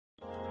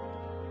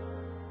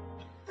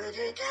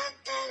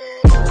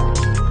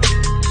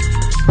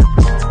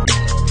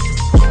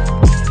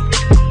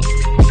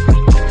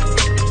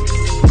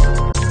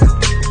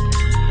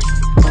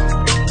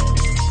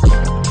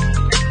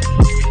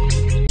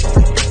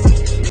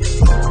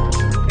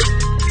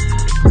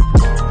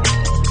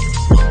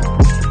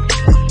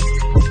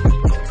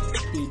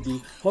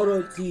Hold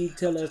up, T,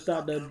 tell her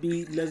stop the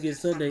beat, let's get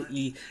Sunday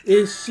E.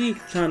 Is she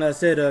tryna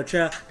set a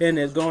trap, then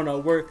it's gonna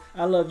work.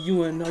 I love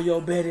you and know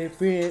your better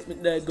friend,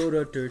 that go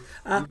to third.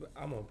 I'm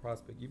on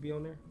Prospect. You be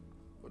on there?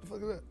 What the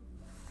fuck is that?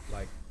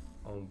 Like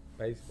on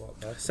baseball,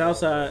 basketball,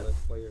 Southside.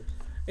 Players.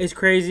 It's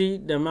crazy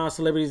the amount of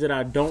celebrities that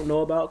I don't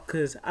know about,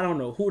 because I don't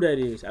know who that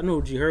is. I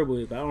know who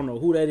Herbo is, but I don't know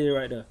who that is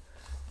right there.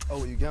 Oh,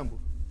 well, you gamble?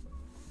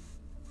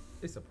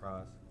 It's a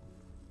prize.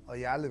 Oh,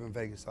 yeah, I live in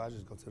Vegas, so I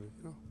just go to the,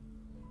 you know.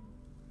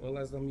 When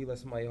last time you let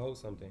somebody hold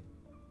something?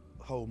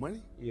 Hold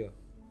money? Yeah.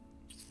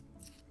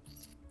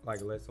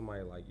 Like let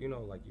somebody like, you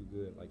know, like you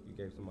good, like you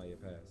gave somebody a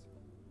pass.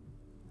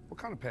 What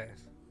kind of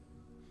pass?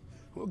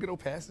 We don't get no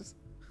passes.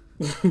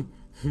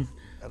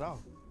 At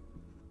all.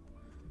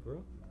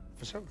 Bro?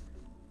 For sure.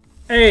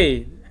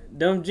 Hey,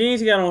 them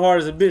jeans he got on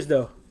hard as a bitch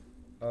though.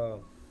 I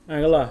ain't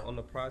gonna lie. On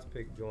the prize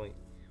pick joint,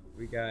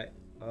 we got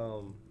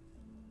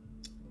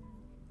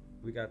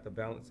the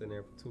balance in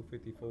there for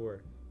 $254.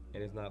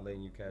 And it's not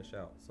letting you cash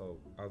out. So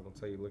I was gonna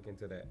tell you, look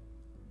into that.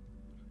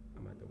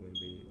 I'm at the win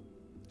big.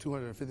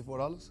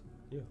 $254?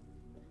 Yeah.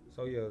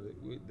 So yeah,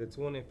 the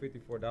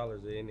 $254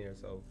 are in there.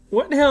 So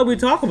What the hell we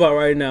talk about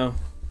right now?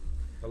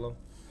 hello.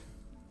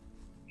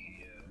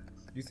 Yeah.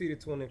 You see the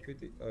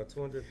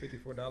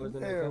 $254 in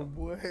that Damn, account?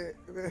 boy.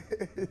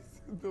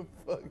 The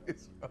fuck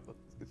is wrong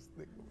with this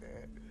nigga,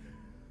 man?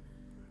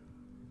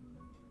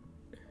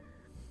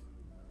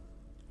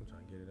 I'm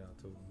trying to get it out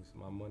too. It's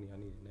my money. I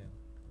need it now.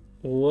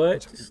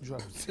 What? You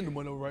trying to send the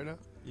money over right now?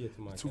 Yeah,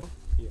 to my account.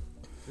 Yeah.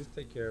 Just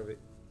take care of it.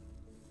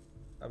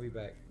 I'll be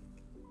back.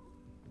 Yeah.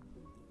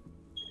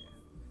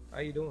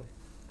 How you doing?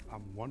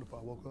 I'm wonderful.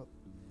 I woke up.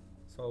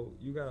 So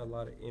you got a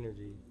lot of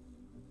energy.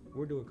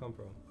 Where do it come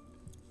from?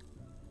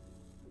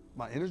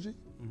 My energy?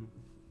 Mm-hmm.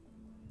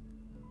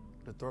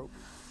 The throat.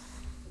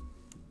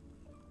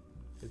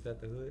 Is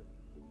that the hood?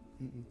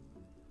 Mm-mm.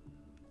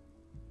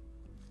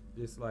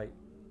 Just like,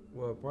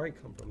 well, it probably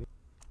come from.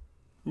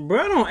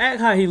 Bro don't act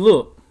how he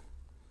look.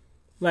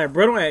 Like,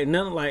 bro don't act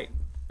nothing like,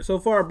 so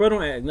far, bro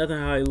don't act nothing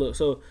how he look.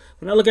 So,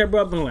 when I look at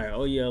bro, I'm like,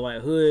 oh yeah,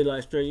 like hood,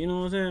 like straight, you know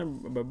what I'm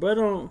saying? But bro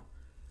don't,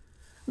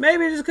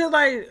 maybe just cause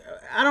like,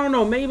 I don't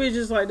know, maybe it's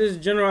just like this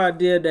general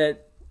idea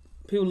that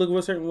people look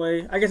a certain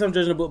way. I guess I'm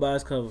judging a book by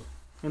its cover.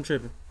 I'm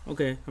tripping.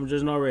 Okay, I'm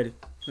judging already.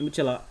 Let me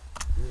chill out.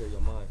 Yeah,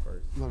 your mind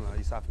first. No,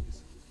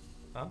 esophagus.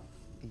 Huh?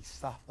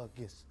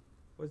 Esophagus.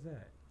 What's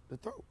that? The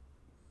throat.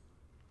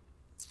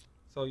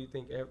 So you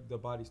think the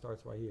body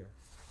starts right here?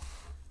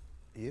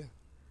 Yeah.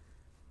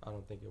 I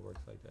don't think it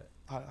works like that.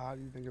 How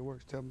do you think it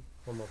works? Tell me.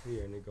 From up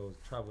here and it goes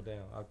travel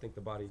down. I think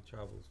the body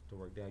travels to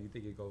work down. You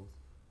think it goes?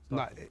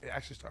 No, it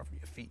actually starts from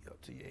your feet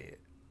up to your head.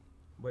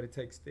 But it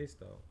takes this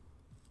though.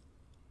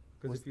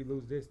 Because if you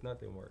lose this,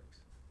 nothing works.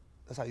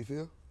 That's how you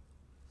feel?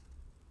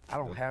 I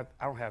don't have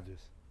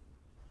this.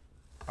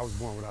 I was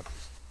born without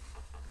this.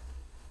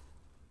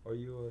 Are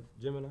you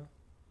a Gemini?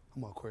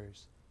 I'm an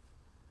Aquarius.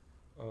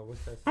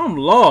 What's that? I'm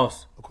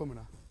lost.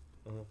 Aquemini.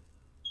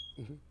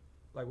 Uh-huh.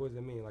 Like, what does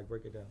it mean? Like,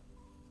 break it down.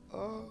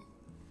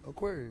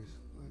 Aquarius.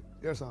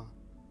 Your sign.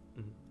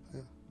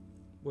 Yeah.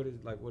 What does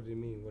it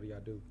mean? What do y'all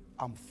do?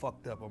 I'm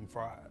fucked up. I'm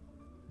fried.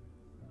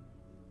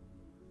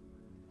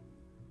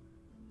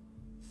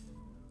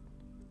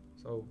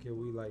 So can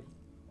we like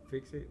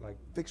fix it? Like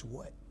fix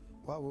what?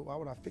 Why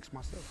would I fix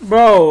myself?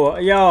 Bro,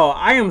 yo,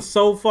 I am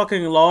so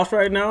fucking lost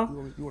right now.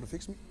 You want to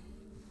fix me?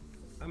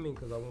 I mean,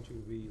 because I want you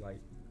to be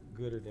like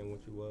gooder than what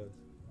you was.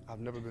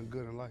 I've never been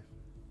good in life.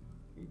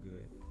 You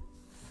good?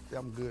 Yeah,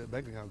 I'm good.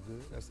 Bank account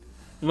good. That's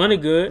money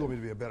good. You want me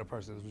to be a better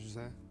person? Is what you're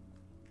saying?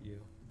 Yeah.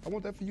 I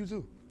want that for you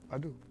too. I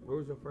do. Where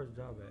was your first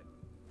job at?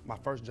 My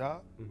first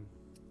job?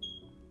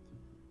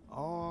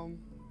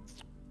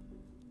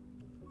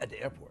 At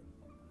the airport.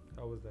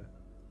 How was that?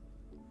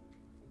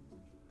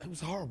 It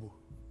was horrible.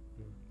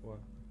 Why?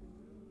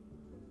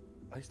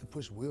 I used to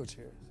push wheelchairs.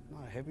 You know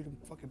how heavy them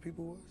fucking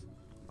people was?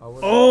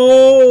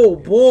 Oh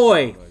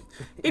boy,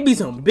 it be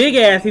some big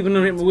ass people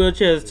in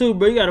wheelchairs too,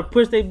 bro. You gotta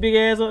push their big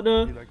ass up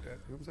there. You like that?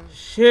 You know what I'm saying?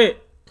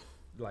 Shit.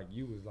 Like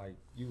you was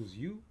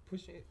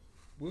pushing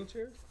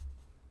wheelchairs?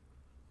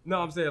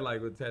 No, I'm saying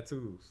like with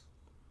tattoos.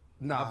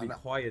 Nah, I'll be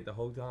quiet the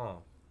whole time.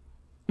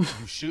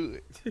 You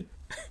should.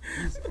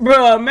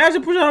 Bro,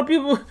 imagine pushing on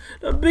people,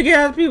 the big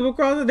ass people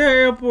across the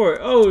airport.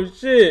 Oh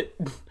shit.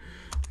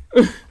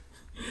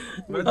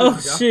 Oh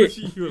shit.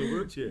 You in a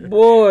wheelchair.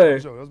 Boy.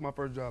 That was my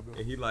first job though.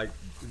 And he like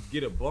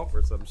get a bump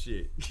or some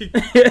shit.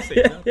 Not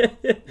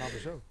for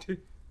sure.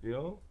 You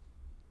know?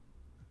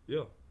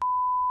 Yeah.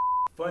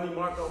 Funny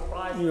Marco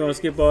Price. You gonna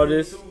skip all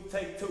this?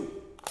 Take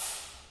two.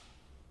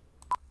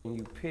 And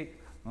you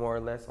pick more or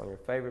less on your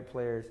favorite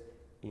players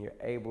and you're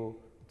able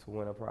to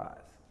win a prize.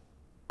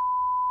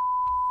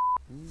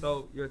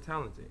 So you're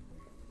talented.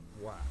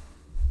 Why?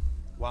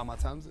 Why am I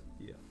talented?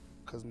 Yeah.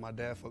 Because my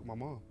dad fucked my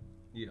mom.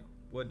 Yeah.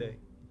 What day?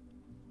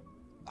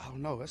 I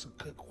don't know. That's a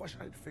good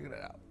question. I need to figure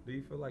that out. Do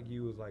you feel like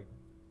you was like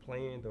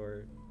planned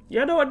or?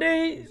 Y'all know what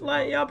day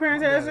like y'all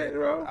parents had sex,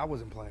 bro? I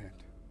wasn't planned.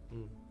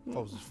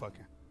 Folks was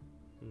fucking.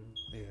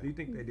 Yeah. Do you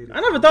think they did it?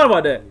 I never thought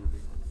about that.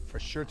 For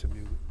sure to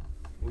music.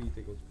 What do you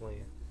think was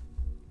playing?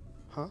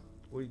 Huh?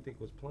 What do you think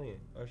was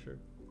playing? Usher?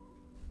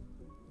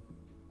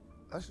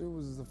 That shit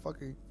was a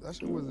fucking. That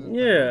shit was.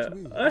 Yeah,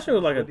 that shit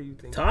was like What do a you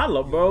think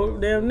toddler, you bro.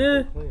 thought Damn they were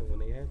near. playing when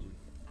they had you.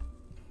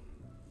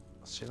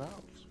 Shit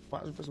out.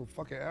 Probably for some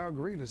fucking Al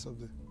Green or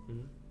something.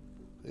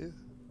 Yeah. It's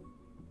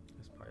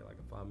probably like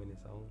a 5-minute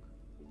song.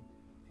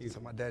 He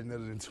said my dad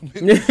nutted in 2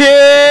 minutes.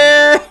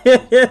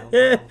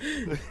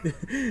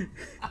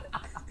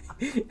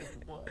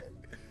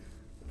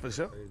 For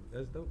sure.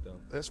 That's dope though.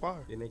 That's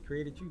fire. And they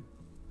created you.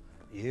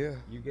 Yeah.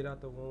 You get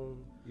out the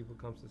womb, you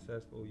become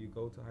successful, you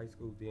go to high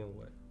school, then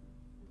what?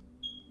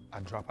 I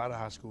dropped out of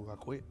high school. I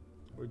quit.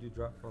 Where'd you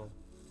drop from?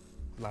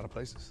 A lot of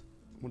places.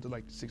 Went to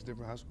like 6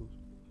 different high schools.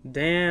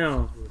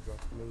 Damn. You would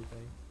drop from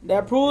anything?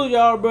 That proves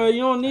y'all, bro.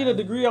 You don't need a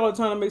degree all the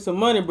time to make some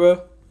money,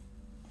 bro.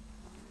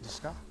 The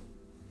sky.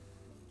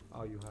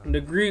 Oh, you high.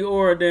 Degree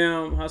or a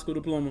damn high school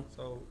diploma.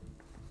 So,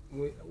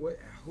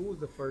 who was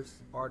the first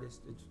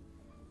artist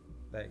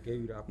that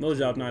gave you the opportunity? Most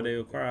jobs now they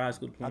require a high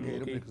school I diploma. gave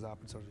them Okay. niggas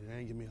opportunity. They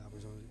ain't give me an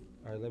opportunity.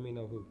 All right, let me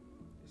know who.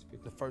 It's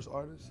 50. The first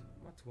artist.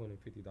 My $250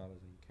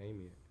 and you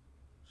came in.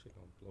 Shit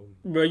gonna blow me.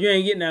 Bro, you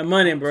ain't getting that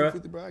money, bro.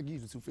 250, bro. I give you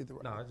the 250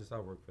 right Nah, now. I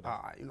work for that.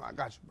 All right, you know I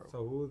got you, bro.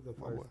 So who was the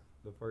My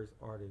first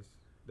boy. artist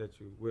that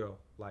you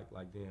like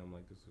damn,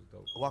 like this was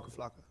dope? Waka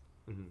Flocka.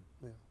 Mm-hmm.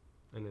 Yeah.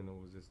 And then it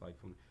was just like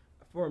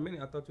for a minute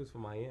I thought you was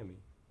from Miami.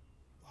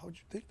 How would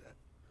you think that?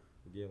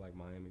 Yeah, like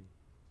Miami.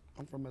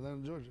 I'm from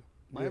Atlanta, Georgia.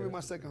 Miami, Yeah, my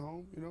that's second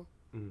home. You know.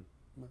 Mm-hmm.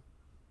 Yeah.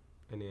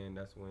 And then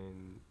that's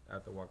when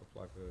after Waka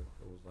Flocka,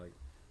 it was like,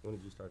 when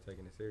did you start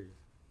taking it serious?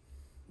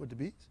 With the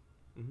beats.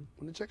 Mm-hmm.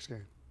 When the checks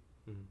came.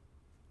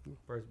 Mm-hmm.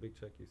 First big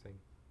check you seen?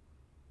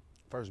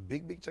 First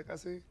big check I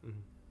seen. Mm-hmm.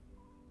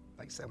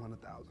 Like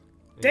 700,000.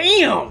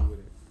 Damn!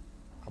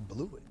 I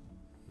blew it.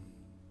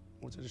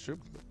 Went to the strip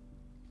club.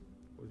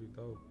 What you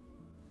throw?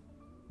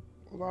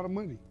 A lot of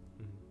money.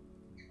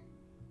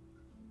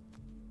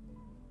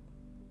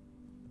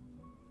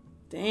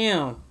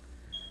 Damn.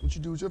 What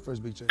you do with your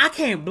first big check? I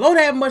can't blow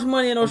that much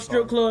money in no I'm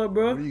strip sorry. club, What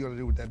bro. are you gonna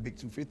do with that big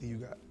 250 you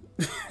got?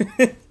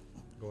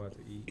 Go out to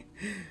eat.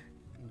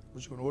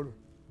 What you gonna order?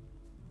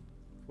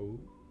 Food.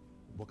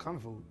 What kind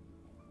of food?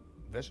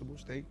 Vegetable,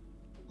 steak,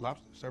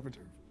 lobster, surf and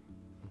turf.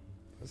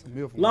 That's a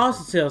meal for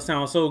Lobster tail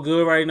sounds so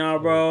good right now,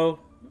 bro.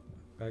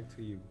 Back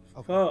to you.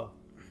 Okay. Fuck.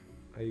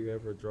 Have you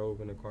ever drove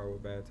in a car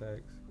with bad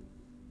tags?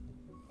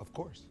 Of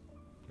course.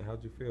 And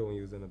how'd you feel when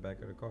you was in the back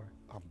of the car?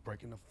 I'm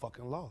breaking the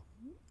fucking law.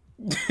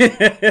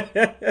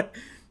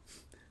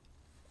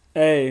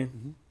 Hey.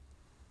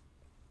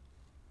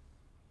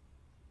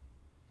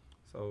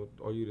 So,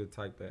 are you the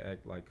type that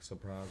act like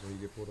surprised when you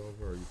get pulled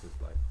over, or you just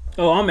like?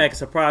 Oh, I'm acting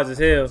surprised as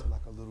hell. It's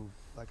like a little,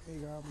 like, hey,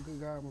 guy, I'm a good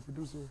guy. I'm a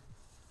producer.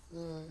 I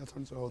turn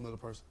into a whole nother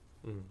person.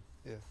 Mm-hmm.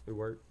 Yeah. It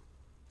worked.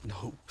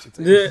 No.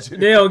 They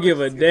don't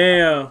give a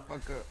damn.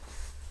 Fuck up.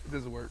 It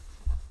doesn't work.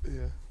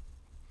 Yeah.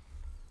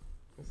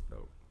 That's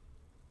dope.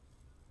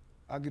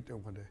 I'll get there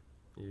one day.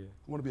 Yeah.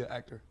 I want to be an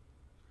actor.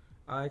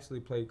 I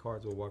actually played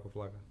cards with Waka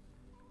Flocka.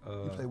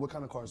 You play what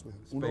kind of cards with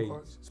him? Spades. Uno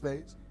cards?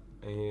 Spades?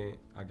 And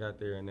I got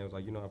there and they was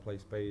like, you know, I play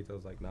spades. I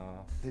was like,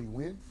 nah, Did he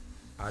win?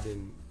 I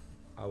didn't.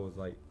 I was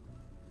like,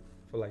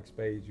 for like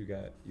spades, you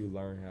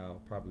learn how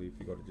probably if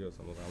you go to jail,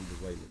 someone like, I'm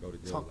just waiting to go to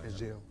jail. Tunk like, is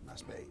jail, not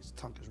spades.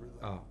 Tunk is really.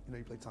 Oh. You know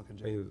you play Tunk in And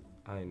jail. he was,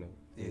 I ain't know.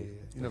 Yeah.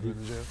 You never been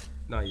in jail?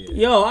 Not yet.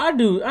 Yo, I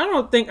do. I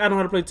don't think I know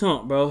how to play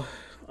tunk, bro.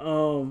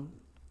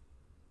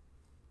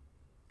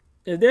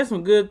 If there's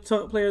some good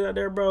tunk players out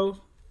there, bro,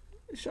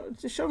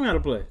 just show me how to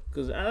play.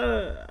 Cause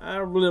I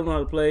really don't know how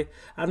to play.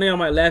 I know y'all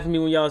might laugh at me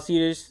when y'all see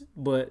this,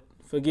 but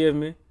forgive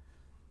me.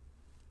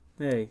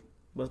 Hey,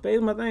 but spades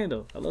is my thing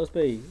though. I love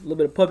spades. A little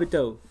bit of puppet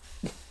toe.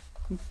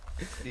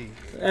 Yeah.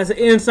 That's an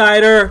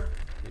insider.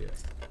 Yeah.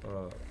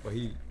 But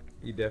he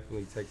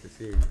definitely takes it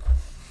serious.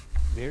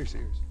 Very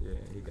serious. Yeah,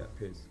 he got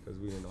pissed because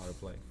we didn't know how to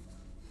play.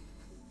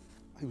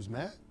 He was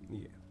mad?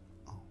 Yeah.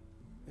 Oh,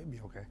 it'd be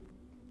okay.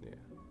 Yeah.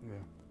 Yeah.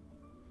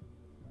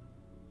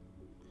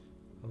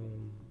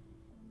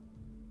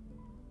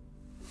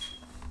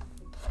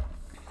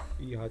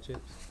 You eat hot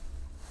chips?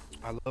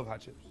 I love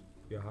hot chips.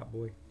 You a hot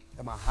boy?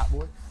 Am I a hot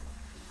boy?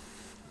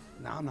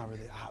 Nah, I'm not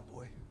really a hot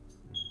boy.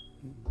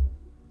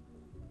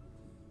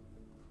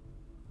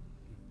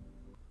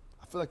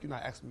 I feel like you're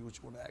not asking me what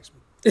you want to ask me.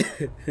 I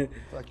feel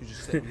like you're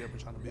just setting me up and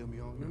trying to build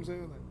me on. You know what I'm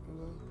saying? Like, you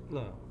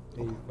know? No.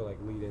 And you feel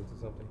like lead into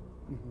something?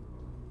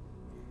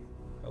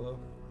 Hello?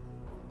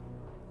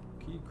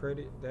 Can you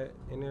credit that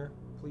in there,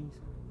 please?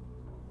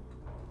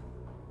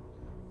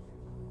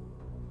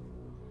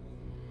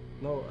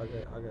 No, I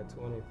got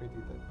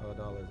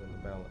 $250 in the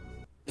balance.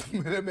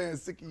 That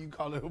man's sick of you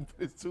calling him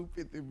for his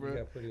 $250, bro. You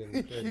gotta put it in the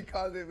He credit.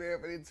 called that man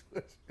for his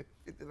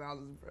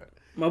 $250, bro.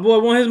 My boy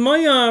want his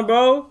money on,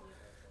 bro.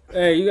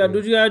 Hey, you gotta do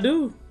what you gotta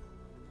do.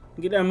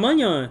 Get that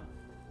money on.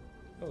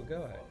 Oh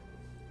God.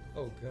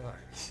 Oh God.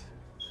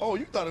 Oh,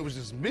 you thought it was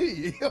just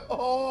me?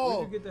 Oh.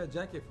 Where'd you get that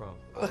jacket from?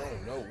 I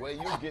don't know where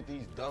you get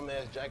these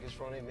dumbass jackets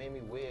from. They made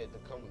me wear it to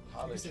come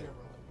holler at you.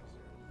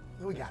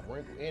 We got it.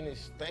 Wrinkle in it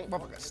stink.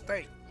 Motherfucker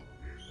stink.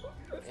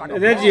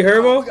 Is that G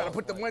Herbo? We gotta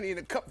put the money in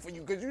the cup for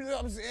you, cause you know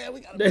what I'm saying. We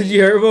gotta. That's G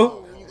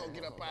Herbo. You gonna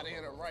get up out of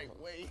here the right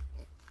way. You know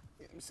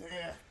what I'm saying?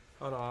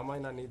 Hold on, I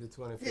might not need the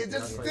 250. Yeah,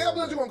 just tell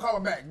me that you gonna call her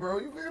back, bro.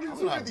 You feel me?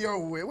 250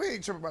 over with. We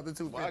ain't tripping about the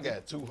 250. Well, I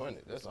got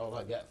 200. That's all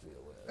I got for you.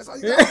 That's all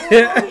you got.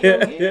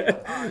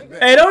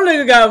 Hey, them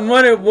nigga got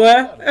money,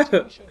 boy.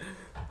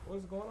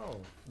 What's going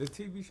on? The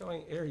TV show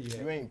ain't aired yet.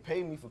 You ain't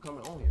paid me for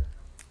coming on here.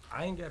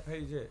 I ain't got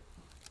paid yet.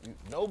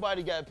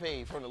 Nobody got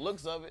paid from the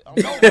looks of it.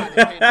 Nobody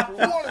paid the Who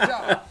on the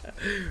job?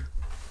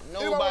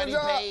 Nobody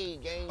job?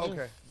 paid, gang. You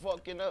Okay.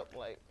 fucking up.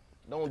 Like,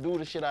 don't do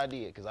the shit I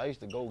did. Because I used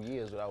to go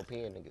years without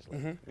paying niggas.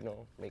 Like, you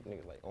know, make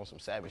niggas like on some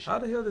savage shit. How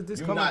the hell did this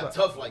You come not about?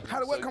 tough like that. How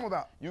did what come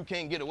about? You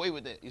can't get away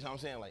with that. You know what I'm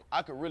saying? Like,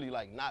 I could really,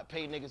 like, not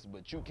pay niggas,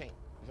 but you can't.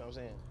 You know what I'm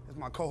saying? That's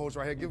my co-host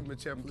right here. Give him a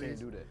chair, You please. can't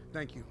do that.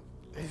 Thank you.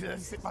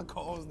 Sit my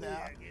co-host down.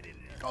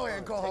 Go ahead,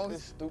 Take co-host.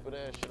 this stupid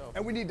ass shit off.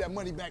 And we need that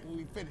money back when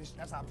we finish.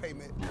 That's our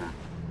payment.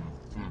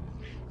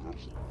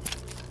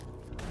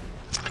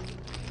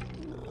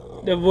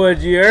 The boy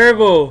G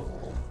Herbo.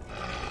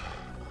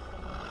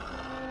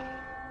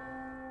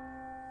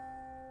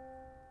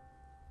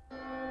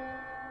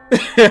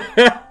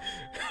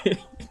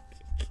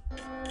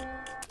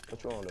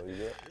 What's wrong though? You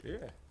good?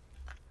 Yeah.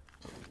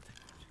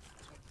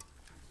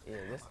 Yeah,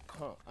 let's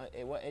come.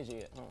 Hey, what age you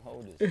at?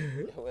 Hold this.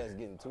 Your ass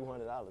getting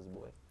 $200,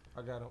 boy.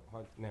 I got him.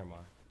 Never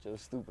mind. Your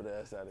stupid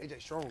ass out of here.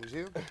 AJ Strong is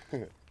here.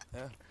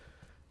 Yeah.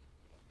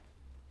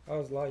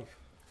 How's life?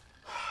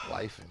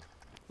 Life.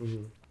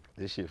 Mm-hmm.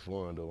 This shit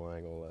fun though, I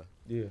ain't gonna lie.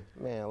 Yeah.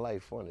 Man,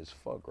 life fun as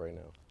fuck right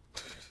now.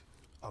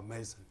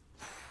 Amazing.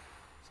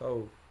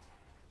 So,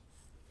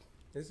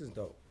 this is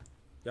dope.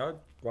 Y'all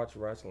watch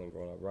wrestling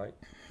growing up, right?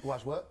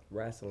 Watch what?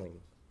 Wrestling.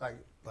 Like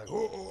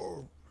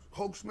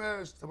Hulk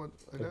smash. Something like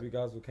So if you that.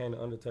 guys became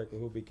the Undertaker,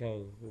 who'll be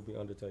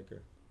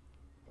Undertaker?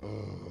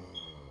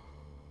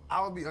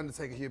 I would be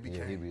Undertaker. He'd be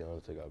Yeah, he Kane. be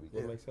Undertaker, I'll be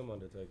What Kane. makes him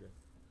Undertaker?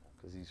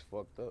 Cause he's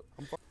fucked up.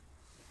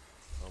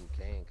 I'm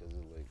Kane, cause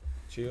it's like,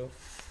 Chill.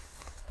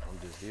 I'm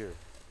just here.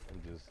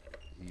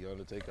 He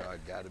Undertaker, I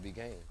gotta be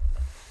Kane.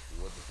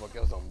 What the fuck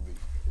else I'm gonna be?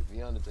 If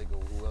he Undertaker,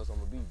 who else I'm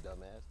gonna be,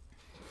 dumbass?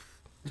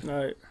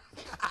 All right.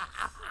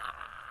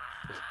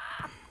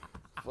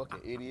 Fucking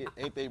idiot.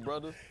 Ain't they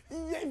brothers? He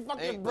ain't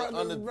fucking Ain't the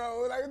brothers,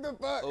 bro. Like, what the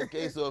fuck?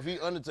 Okay, so if he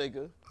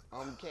Undertaker,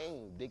 I'm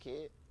Kane,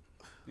 dickhead.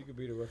 You could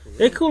be the referee.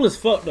 They cool as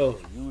fuck though.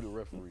 You the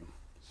referee.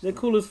 They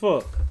cool as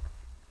fuck.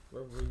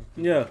 Referees.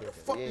 Yeah.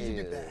 Fuck did you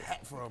get Yeah. that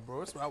hat from, bro?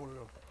 That's what I want to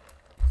know.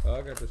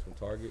 I got this from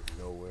Target.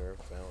 Nowhere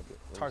found it.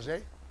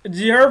 Tarjay?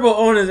 G Herbo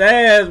on his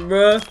ass,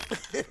 bruh.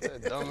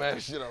 That dumbass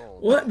shit on.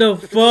 What the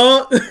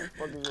fuck? What the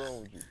fuck is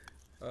wrong with you?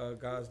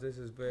 Guys, this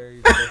is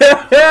Barry.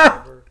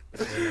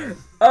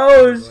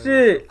 Oh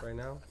shit. Right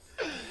now.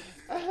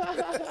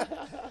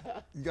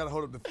 You gotta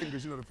hold up the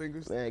fingers. You know the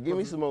fingers? Man, give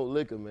me some more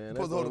liquor, man.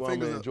 That's Supposed the to only hold way the I'm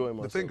gonna fingers. enjoy The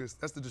myself. fingers.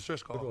 That's the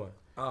distress Good call. one.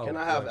 Oh, Can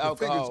I have right. The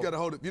fingers, alcohol? you gotta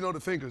hold it. You know the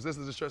fingers. That's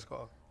the distress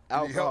call. You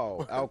need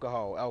Alcohol,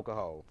 help.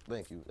 alcohol.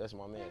 Thank you. That's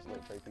my man.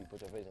 Look, Trey P,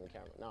 put your face in the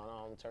camera. No,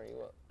 I'm gonna turn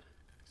you up.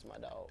 It's my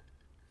dog.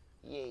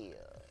 Yeah.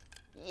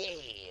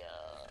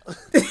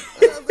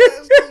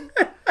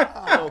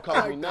 Don't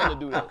cost me nothing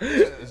to do that.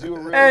 Is you a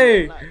real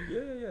Hey. nigga or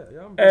not?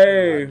 Yeah. I'm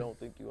Hey. I don't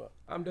think you are.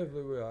 I'm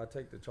definitely real. I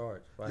take the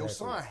charge. if I Your had to.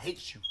 son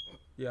hates you.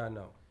 Yeah, I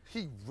know.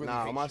 He really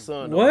Nah, hates my you.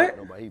 son don't What? like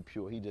nobody. He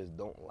pure. He just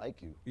don't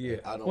like you. Yeah.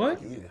 I don't What?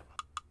 like you either.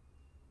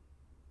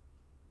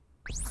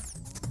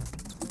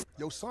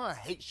 Your son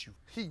hates you.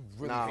 He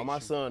really Nah, hates my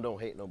you. son don't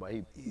hate nobody.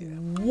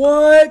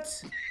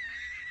 What?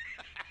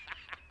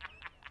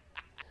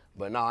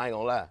 But nah, I ain't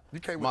gonna lie. You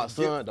came with My a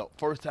son, the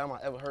first time I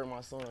ever heard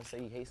my son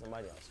say he hates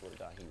somebody, I swear to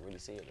God, he really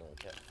said it on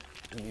cap.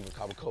 He even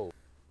cop a cold.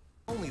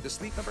 Only the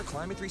Sleep Number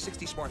Climate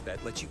 360 Smart Bed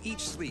lets you each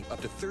sleep up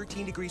to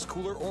 13 degrees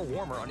cooler or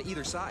warmer on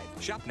either side.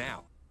 Shop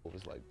now. It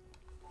was like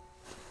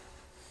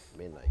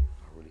midnight.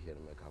 I really hit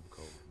him at Copper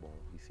Cove. Boom.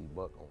 He see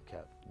Buck on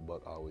cap.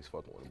 Buck always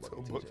fucking with him.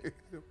 Buck and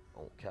TJ.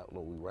 On cap,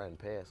 look, we riding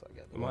past. I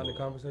got Am I in the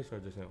conversation or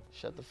just him?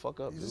 Shut the fuck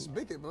up, You dude. just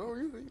big it, bro.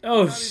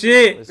 Oh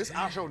shit. This is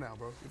our show now,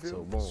 bro. You feel So,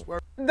 me? boom. Swear.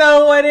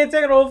 No way they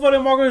taking over for the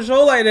Marcus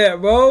show like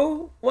that,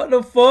 bro. What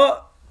the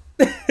fuck?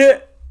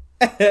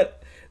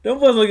 Them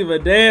boys don't give a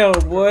damn,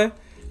 boy.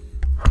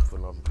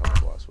 Putting off the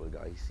Copper, I swear to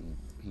God,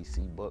 he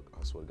see Buck.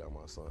 I swear to God,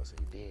 my son say,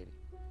 Daddy.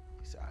 He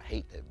said, I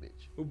hate that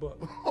bitch. Who buck?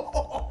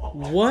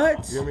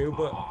 What? You hear me? Who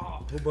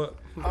buck? Who buck?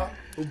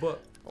 Who buck?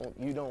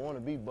 You don't want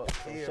to be Buck.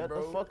 So Yeah, shut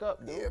bro. the fuck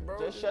up, dude. Yeah, bro.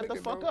 Just shut the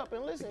Nigga, fuck bro. up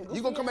and listen.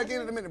 You gonna come back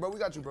in a minute, bro. We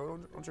got you, bro.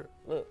 Don't trip.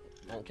 Look,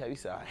 on cap, he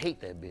said, I hate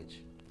that bitch.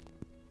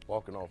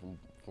 Walking off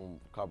from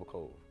Copper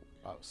Cove,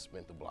 I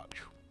spent the block.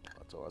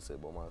 I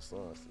said, but my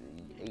son said,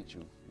 he hate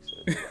you. He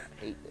said, Daddy,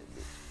 I hate that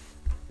bitch.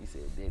 He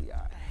said, Daddy,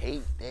 I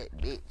hate that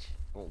bitch.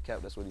 On cap,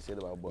 that's what he said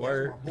about Buck.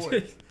 Word. My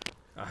boy.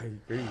 I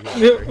agree.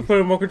 Put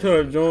a Marcus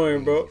to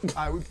join, bro.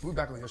 All right, we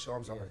back on your show.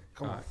 I'm sorry.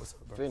 Come on. right. What's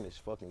up, bro? Finish,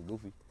 fucking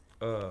goofy.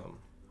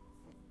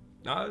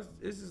 Nah,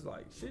 it's just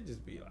like shit.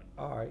 Just be like,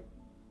 all right,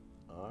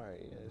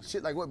 Yeah.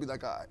 Shit like what? Be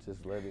like, all right.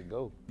 Just let it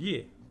go.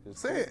 yeah.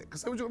 Say it.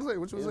 Say what you want to say.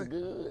 What you It's want to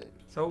say? good.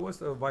 So what's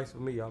the advice for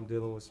me? I'm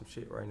dealing with some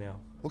shit right now.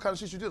 What kind of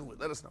shit you dealing with?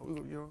 Let us know.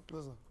 You know, let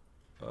us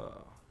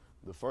know.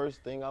 The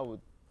first thing I would.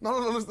 No.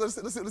 Let's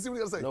see what you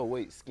gotta say. No,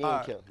 wait. Skin All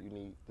right. care. You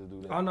need to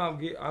do that. I know I'm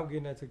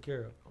getting that taken care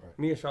of. Right.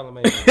 Me and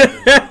Charlamagne.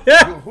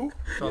 Who?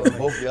 Charlamagne.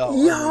 Both of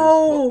y'all. Yo. ugly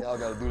as fuck. Y'all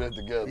gotta do that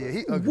together. Yeah,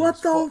 he ugly. What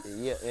as the fuck.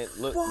 Yeah, and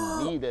look,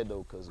 Fuck. you need that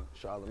though, cause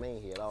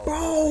Charlamagne had all Bro.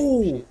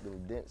 the same shit, them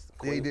dents,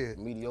 Yeah, he did.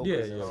 mediocre. Yeah,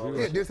 and yeah, all we that.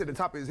 He had this at the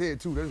top of his head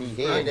too. That's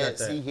He I had got that.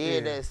 that. He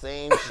had Yeah. that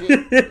same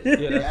shit.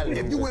 that's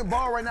if you went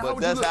bald right now, how But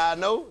would you that's look? how I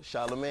know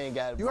Charlamagne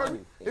got You heard money.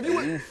 me? If you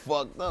went-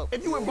 fucked up.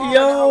 If you went bald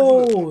right now, how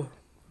would you look? Yo.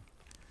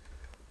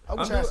 I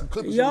wish I'm I had doing- some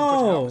clippers Yo. you could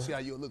cut you out and see how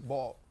you would look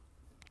bald.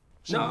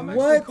 No, I'm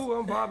What? actually cool.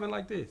 I'm bobbing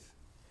like this.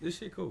 This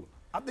shit cool.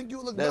 I think you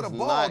would look That's better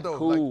bald not though.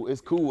 cool. It's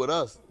cool with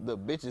us. The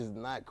bitch is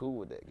not cool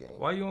with that game.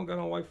 Why you don't got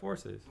on white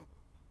forces?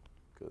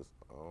 Cause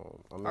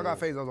I Like, I got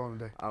phasers on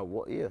today.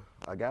 Yeah,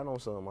 I got on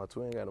some. My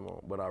twin got them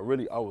on, but I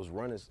was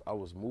running. I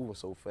was moving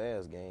so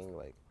fast, gang.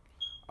 Like,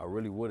 I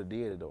really would have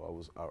did it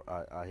though.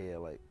 I had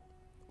like,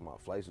 my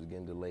flights was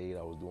getting delayed.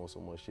 I was doing so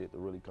much shit to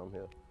really come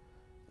here.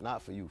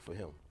 Not for you, for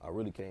him. I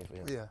really came for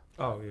him. Yeah,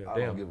 Oh yeah, I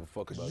damn. don't give a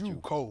fuck cause about you you.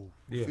 cold.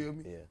 You Yeah. feel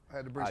me? Yeah. I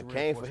had to bring I some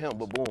came for him,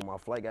 reinforcements. but boom, my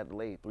flight got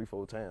delayed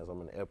 3-4 times. I'm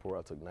in the airport.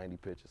 I took 90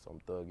 pictures. I'm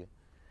thugging.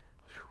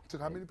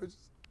 Took how many pictures?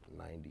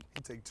 90.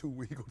 He take 2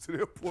 when he go to the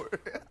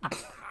airport.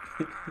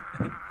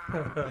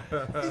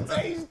 He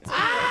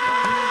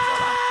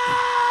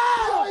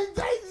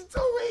takes 2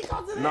 when he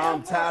go to the No, I'm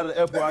airport. tired of the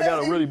airport. I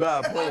got a really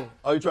bad plane.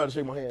 Oh, you trying to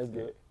shake my hand? It's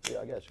good.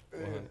 Yeah, I got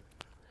you.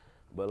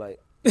 But like,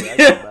 yeah, I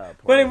got a bad Funny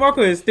plane.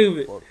 Marco is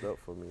stupid. Fucked up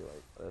for me.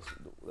 Like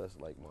that's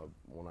like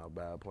when I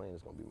buy a plane,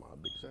 it's gonna be my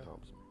biggest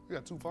accomplishment. You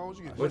got 2 phones.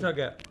 You get What y'all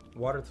got?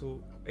 Water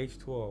to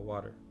H2O or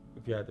water?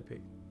 If you had to pick.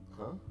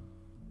 Huh?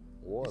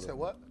 Water. You said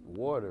what?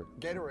 Water.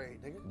 Gatorade,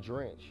 nigga.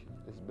 Drench.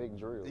 It's big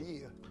drill.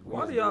 Yeah.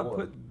 Why do y'all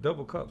put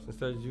double cups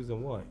instead of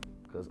using one?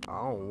 Because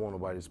I don't want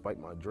nobody to spike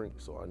my drink,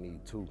 so I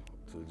need 2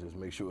 to just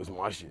make sure it's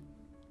my shit.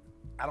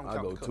 I don't I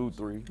count go the 2, cups.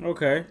 3.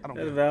 Okay, I don't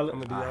that's care. valid.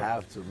 I'm gonna be I honest.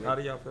 have to. How Man.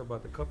 do y'all feel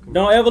about the cup community?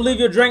 Don't ever leave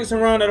your drinks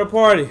around at a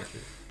party.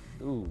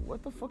 Dude,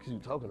 what the fuck is you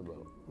talking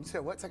about? You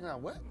said what? Taking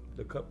out what?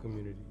 The cup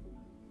community.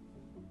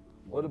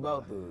 What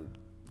about the?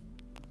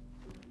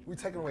 We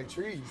taking away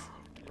trees.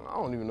 I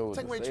don't even know what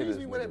Taking to away say. trees.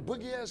 This You wear that nigga.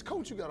 boogie ass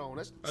coat you got on.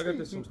 That's I got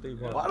this from Steve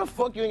Harvey. Why the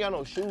fuck you ain't got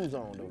no shoes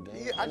on though,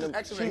 gang? Yeah, I And just them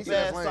actually cheap said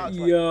ass that's lame. socks.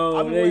 Yo,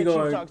 I be they wearing cheap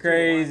going socks too, I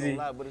ain't crazy. gonna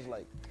lie, but it's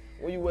like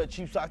when you wear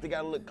cheap socks, they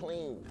gotta look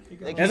clean. They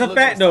That's can't a look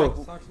fact, though.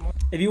 recycled. Socks, Mark?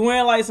 If you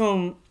wearing like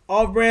some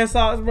off-brand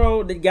socks,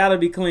 bro, they gotta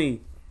be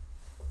clean.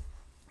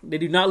 They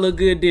do not look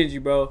good dingy,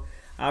 bro.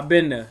 I've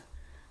been there.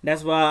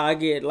 That's why I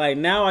get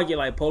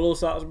like polo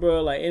socks,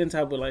 bro. Like any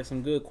type of like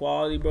some good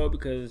quality, bro,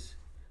 because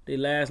they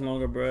last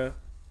longer, bro.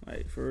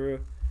 Like for real.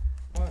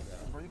 Bro,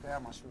 you can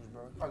have my shoes,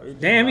 bro.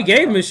 Damn, he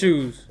gave him his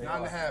shoes.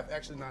 9.5.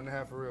 Actually,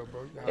 9.5 for real,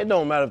 bro. You can have It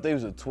don't matter if they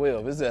was a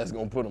 12. His ass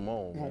gonna put them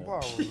on. them on Man.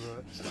 power,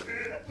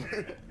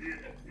 bro.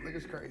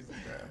 Niggas crazy,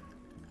 man.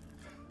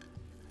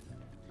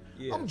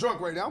 Yeah. I'm drunk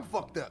right now. I'm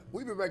fucked up.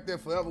 We been back there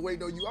forever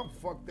waiting on you. I'm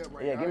fucked up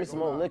right now. Yeah, I give me ain't some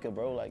gonna more lie. liquor,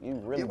 bro. Like you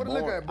really Yeah, where the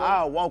boring. liquor at, bro?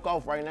 I'll walk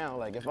off right now.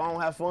 Like if I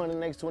don't have fun in the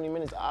next 20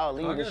 minutes, I'll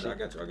leave I this got you. I shit.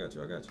 got you. I got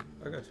you. I got you.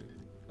 I got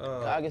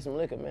you. I'll get some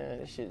liquor, man.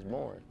 This shit's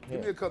boring. Give me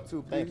Here. a cup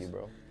too, please. Thank you,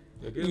 bro.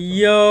 yeah, give us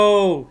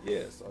Yo, some. Yeah,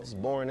 so It's a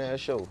boring ass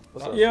show.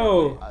 What's up?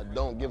 yo. I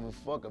don't give a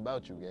fuck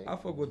about you, gang. I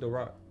fuck with The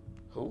Rock.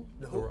 Who?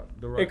 The Rock.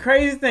 The The Rock.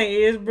 crazy thing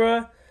is,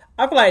 bro,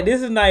 I feel like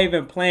this is not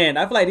even planned.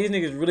 I feel like these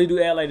niggas really do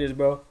act like this,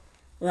 bro.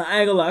 Like, I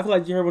ain't gonna lie. I feel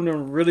like Herbo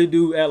them really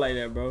do act like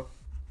that, bro.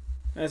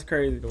 That's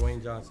crazy.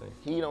 Dwayne Johnson.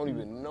 He don't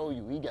even know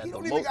you. He got He the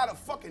don't even most. got a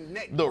fucking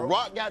neck, The bro.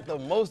 Rock got the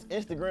most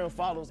Instagram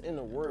followers in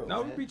the world.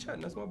 No, we man. be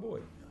chatting. That's my boy.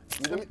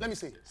 Let me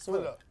see.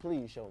 Split it up.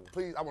 Please show me.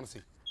 Please, I want to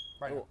see.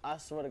 Right Yo, now. I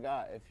swear to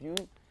God, if you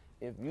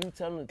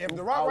tell me the If truth,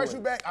 The Rock I writes would-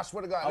 you back, I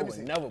swear to God, I let me would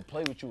see. never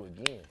play with you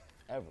again,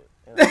 ever.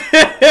 And if you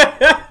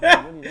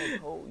really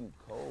that cold, you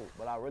cold.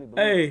 But I really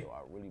believe Hey. it. Though.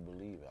 I really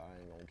believe it. I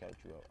ain't gonna catch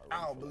you up. I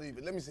really don't feel believe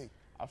it. Let me see.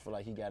 I feel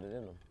like he got it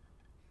in him.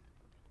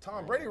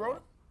 Tom Brady wrote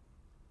it?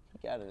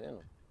 He got it in him.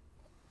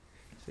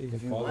 See, he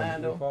you follow me. lying,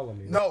 He though? follow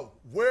me. No.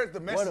 Where's the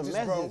Where the messages,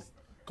 bro? messages?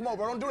 Come on,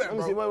 bro. Don't do that, Let me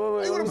bro. see. Wait. You wanna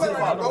Let me play see. right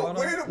now, bro? Hold on.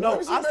 Where the- No, let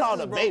me see I saw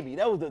the messages, bro. baby.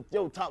 That was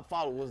your top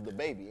follower was the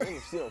baby.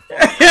 Ain't still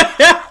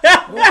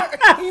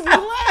he be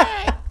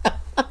lying.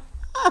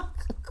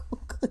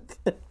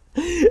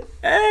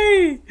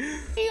 Hey,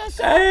 He a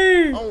short.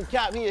 hey, On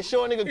cap, he a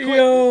short nigga quick.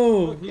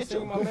 yo. He Get your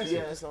seen my goofy message.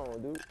 ass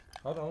on, dude.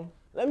 Hold on.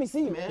 Let me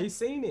see, man. He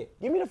seen it.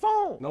 Give me the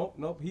phone.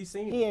 Nope. He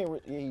seen He it.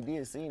 ain't. Yeah, he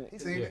did seen it. He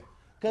seen Yeah. it.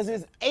 Cause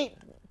his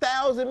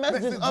 8,000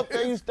 messages up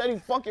there, you steady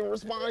fucking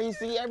respond. He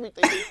see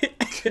everything.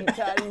 He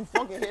tired of you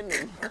fucking hitting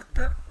him.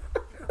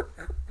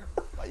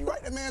 Why you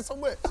write that man so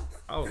much?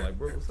 I was like,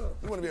 bro, what's up?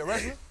 You want to be a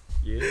wrestler?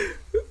 Yeah.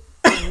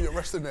 What would be your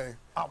wrestler name?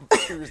 I'm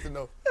curious to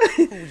know.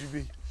 Who would you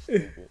be?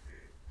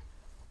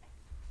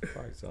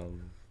 Probably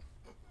some.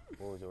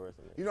 What was your rest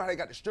of it? You know how they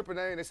got the stripper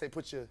name? They say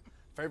put your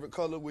Favorite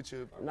color with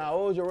your Nah,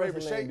 what would your favorite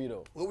wrestling name shape? be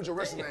though? What would your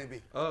wrestling name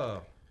be?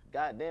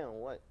 Goddamn,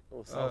 what? It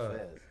was so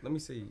fast. Let me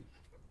see.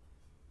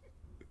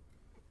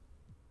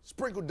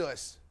 Sprinkle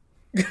dust.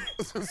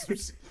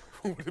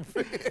 Sprinkle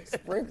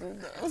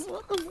dust.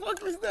 What the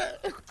fuck is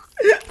that?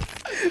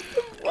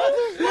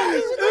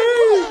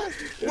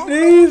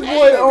 These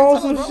boy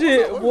on some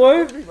shit,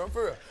 boy.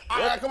 For real. All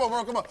right, come on,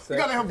 bro, come on. We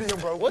gotta let him beat him,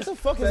 bro. What the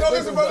fuck is No, that?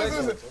 listen, bro,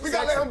 listen. We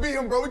gotta let him beat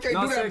him, bro. We can't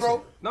do that,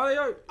 bro. No, they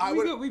are.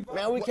 We good. We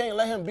Man, we can't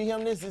let him be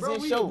him. This is Bro,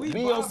 his we- show. we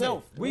Be vibing.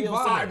 yourself. We Be vibing.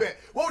 All right, yourself. bet.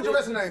 What would your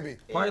wrestling name be?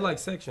 probably like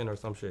section or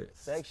some shit.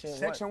 Section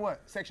Section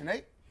what? Section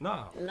 8?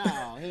 Nah.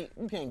 Nah, you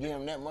can't give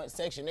him that much.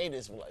 Section 8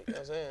 is like, you know what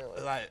I'm saying?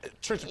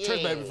 Like, church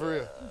baby, for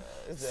real.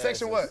 His ass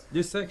Section is what?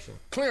 Just section.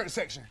 Clearance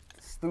section.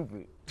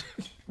 Stupid.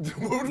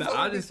 What the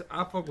Nah, fuck?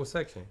 I fuck with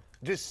section.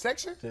 Just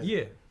section?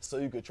 Yeah. So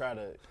you could try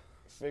to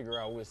figure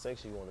out which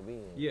section you want to be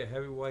in. Yeah,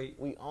 heavyweight.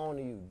 We own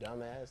you,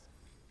 dumbass.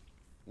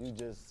 You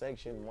just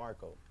section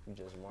Marco. You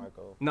just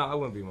Marco. No, I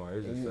wouldn't be more.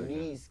 It's just You section.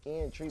 need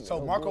skin treatment. So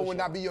no Marco bullshit. would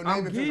not be your I'm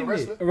name if he was a getting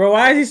wrestler? it. Bro,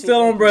 why is he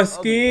still on bruh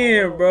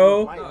skin,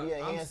 bro? Might be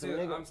an handsome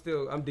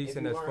nigga. I'm If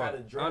decent you as learn how fuck.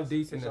 to dress, I'm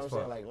decent you know as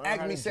what I'm fuck. saying? Like, learn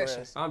how Acme to section.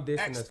 dress. I'm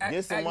decent as fuck.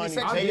 Get some Acme money.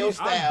 section. Pay your I'm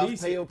staff.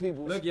 decent. Pay your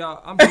people. Look,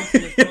 y'all, I'm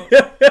decent as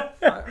fuck.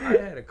 I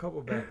had a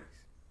couple baddies.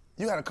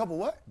 You had a couple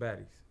what?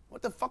 Baddies.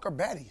 What the fuck are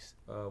baddies?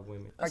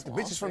 Women. Like the what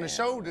I'm bitches from the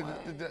saying. show? You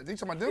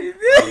talking about them?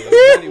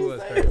 Baddie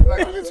was crazy. Like,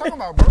 what are you talking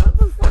about, bro?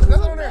 There's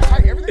nothing on there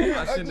tight. Everything I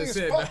ugly shouldn't have as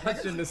said fuck. that. I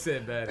shouldn't have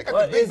said They baddie. got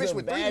What the big is bitch a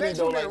with 3 baddie necks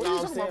though? on there. Like, What are no, you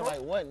I'm talking saying, about,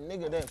 like, what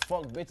nigga that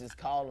fuck bitches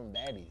call them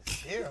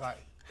baddies? bro? Yeah, like,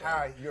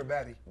 hi, you're a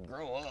baddie.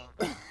 Grow up.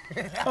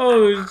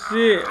 Oh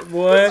shit,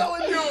 boy. What's up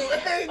with you?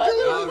 Hey, dude. That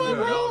was good, that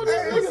was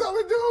Hey, good. what's up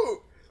with dude?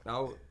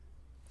 Now,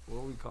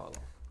 what we call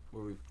them?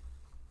 What we?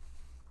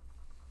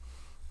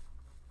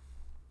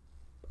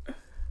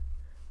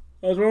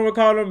 What's wrong with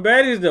calling them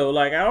baddies though?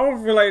 Like I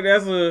don't feel like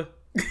that's a.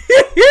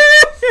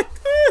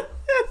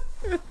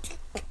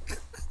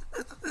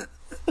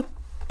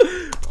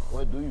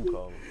 What do you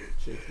call them?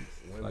 Chickies.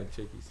 Like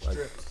chickies. Like,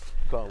 You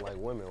call them like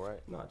women, right?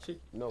 nah, chickies.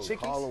 No,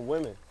 Chickies? call them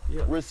women.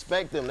 Yeah.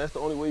 Respect them. That's the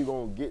only way you're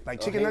gonna get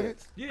Like a chicken hand.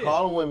 nuggets? Yeah.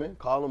 Call them women.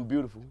 Call them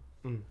beautiful.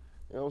 Mm. You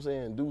know what I'm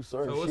saying? Do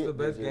certain So what's shit. the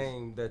best that just-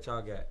 game that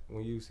y'all got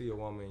when you see a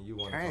woman and you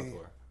want to talk Dang. to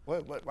her?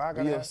 What, why I Be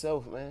gotta have?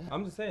 yourself, man.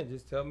 I'm just saying,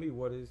 just tell me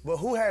what is. But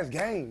who has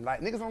game? Like,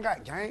 niggas don't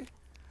got game?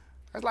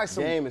 That's like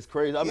some. Game is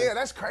crazy. I mean, Yeah,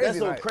 that's crazy, That's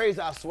so like- crazy.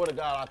 I swear to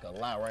God, I could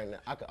lie right now.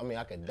 I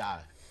could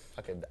die.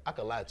 I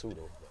could lie too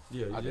though.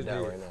 Yeah, you I could just die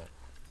did. right now.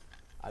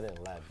 I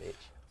didn't lie, bitch.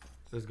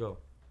 Let's go.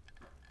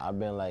 I've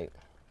been like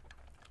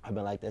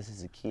that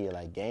since a kid.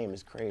 Like game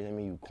is crazy. I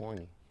mean, you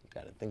corny. You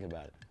gotta think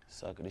about it.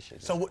 Sucker, this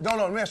shit. So, no,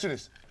 let me ask you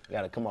this. You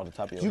gotta come off the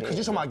top of your You, head. cause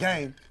you talking about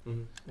game.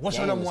 What's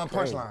your Game number is one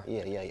crazy.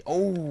 punchline? Yeah. Oh.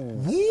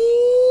 Woo!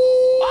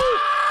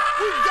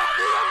 We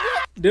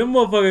got Them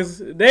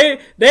motherfuckers,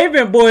 they've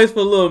been boys for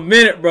a little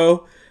minute,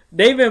 bro.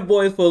 They've been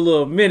boys for a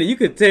little minute. You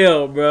could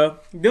tell, bro.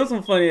 Them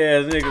some funny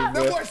ass niggas, That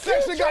bro. boy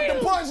Section got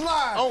the punchline.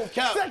 I don't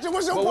count. Section,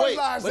 what's your But wait, punchline,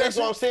 but that's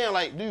Section? what I'm saying.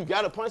 Like, dude, you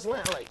got a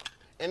punchline, like,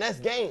 and that's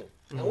game.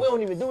 And we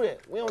don't even do that.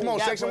 We don't Come even on,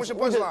 got Section, what's your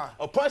we just- punchline?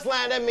 A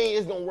punchline, that means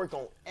it's gonna work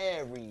on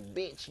every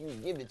bitch you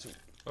give it to.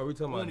 Are we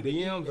talking about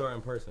DMs or in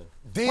person?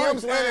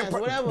 DMs Punchlines, and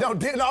whatever.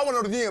 no, I want to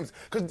know the DMs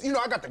because you know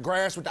I got the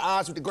grass with the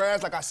eyes with the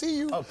grass. Like I see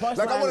you. punchline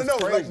Like I want is to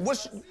know. Like crazy.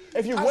 what's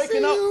If you're I waking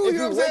see up, you, if you know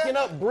you're what I'm saying? waking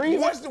up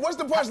breathing, What's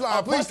the punchline?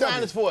 a Please tell punchline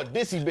me. is for a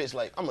dissy bitch.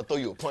 Like, I'm gonna throw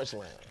you a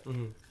punchline.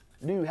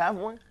 Do you have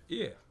one?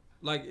 Yeah.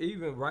 Like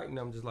even writing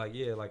them, just like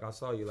yeah, like I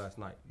saw you last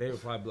night. They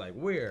would probably be like,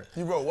 where?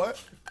 You wrote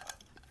what?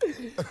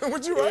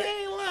 What you write?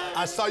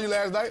 I saw you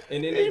last night.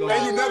 And then they go.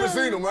 And you never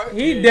seen him, right?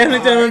 He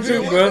definitely telling the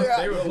truth, bro.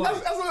 They reply.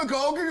 That's what it's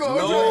called. Keep going.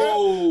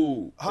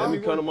 No. Let me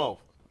Huh? cut them off.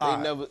 They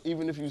Alright. never,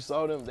 even if you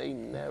saw them, they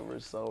never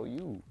saw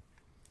you.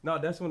 No,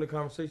 that's when the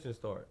conversation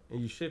started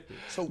and you shift it.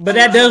 So, But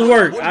that does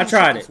work. what I you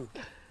tried it. shifting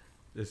to?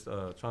 Just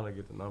trying to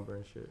get the number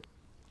and shit.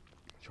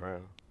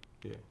 Trying.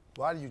 Yeah.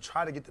 Why do you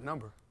try to get the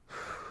number?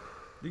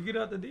 You get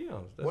out the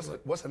DMs. That's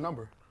What's the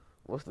number?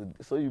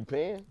 So you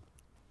paying?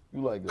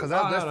 You like Because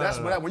No, that's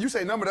no. what when you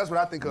say number, that's what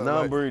I think of.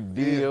 number, like,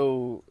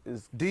 DO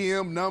is,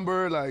 DM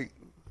number, like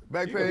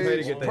back you can pay to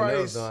page, get their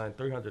nails price. done.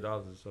 $300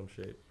 or some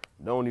shit.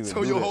 don't even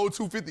So do your that. whole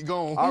 250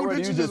 gone. Who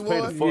Already did you you just just paid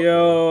the won? fuck.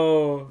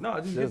 Yo. No,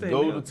 just, Just get their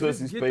go to nails.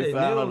 Tootsie's, Just pay get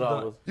their nails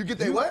 $500. done. You get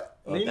they what?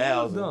 They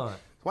nails 1,000. done.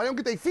 Why you don't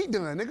get their feet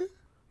done, nigga?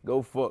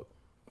 Go fuck.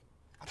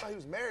 I thought he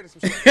was married or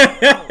some shit.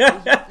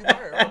 You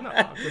married, right? No,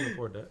 I couldn't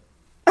afford that.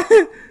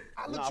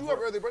 I looked you up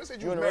earlier, bro. They said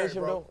you You was in a married,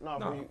 relationship bro. though? No,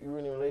 No. bro, you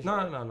in a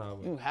relationship? No.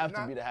 You have to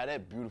Nah. be to have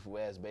that beautiful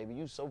ass baby.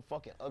 You so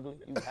fucking ugly.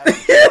 You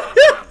have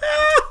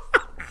to.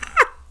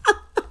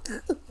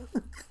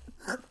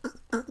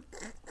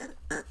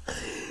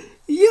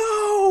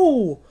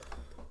 Yo,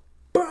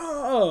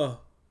 bro.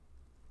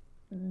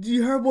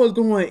 Herbo's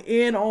going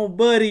in on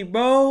Buddy,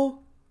 bro.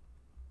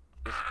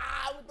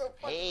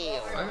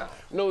 Hell.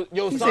 No,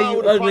 your He son said you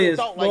would have ugly probably as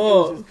thought like it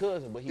was fuck. his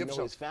cousin, but he Yep, know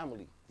so- his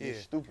family. He's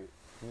Yeah. stupid.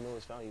 You know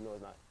his family, you know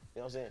it's not.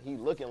 You know what I'm saying? He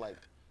looking like,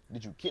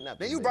 did you kidnap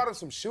Then this you nigga? brought up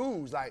some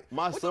shoes. Like,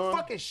 My what son- the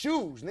fucking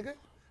shoes, nigga?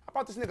 I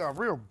bought this nigga a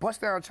real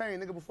bust down chain,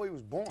 nigga, before he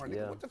was born. Nigga,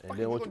 Yeah. what the And fuck then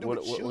you what gonna do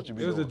with shoes? what you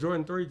be It was doing? the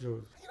Jordan 3 Jordans.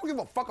 You don't give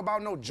a fuck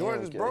about no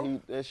Jordans,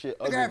 bro. That shit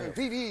Nigga ugly. having man.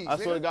 PDs, I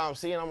swear to nigga. God, I'm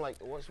seeing. I'm like,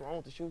 what's wrong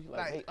with the shoe? He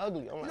like, they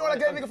ugly. I'm You like, know what I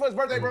gave nigga for his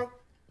birthday, bro?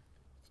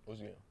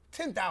 What's it?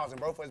 10,000,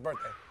 bro, for his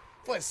birthday.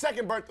 For his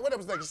second birthday. What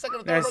was like his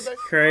second or third That's birthday?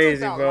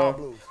 crazy, 10,000 bro. all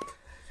blues.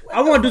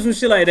 I want to do some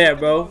shit like that,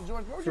 bro. What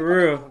you For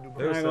real. gonna do, I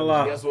bro? ain't gonna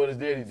lie. Guess what his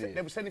daddy did?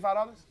 They was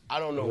 $75? I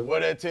don't know where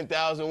that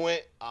 10,000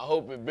 went. I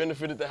hope it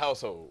benefited the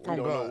household. We Oh,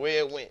 don't God. know where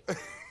it went.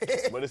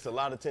 But it's a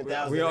lot of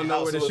 10,000. We don't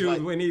know where the shoes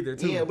went either,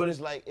 too. Yeah, but it's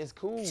like, it's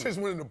cool. Just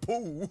went in the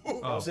pool.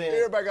 I'm saying,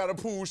 Everybody got a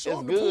pool. Show it's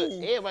them the good.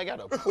 pool. Everybody got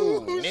a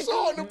pool, nigga.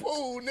 Show them the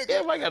pool, nigga.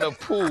 Everybody got a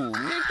pool,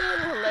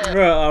 nigga.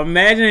 Bro,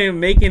 imagine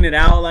making it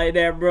out like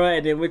that, bro,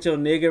 and then with your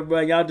nigga, bro,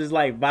 y'all just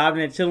like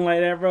vibing and chilling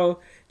like that, bro.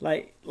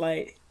 Like,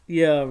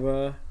 yeah,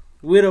 bro.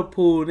 With a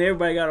pool, and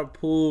everybody got a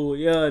pool.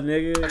 Yeah,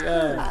 nigga.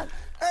 Yeah.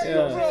 Hey,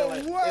 Yeah. bro,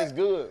 Like, what? it's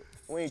good.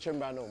 We ain't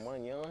tripping about no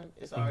money, young.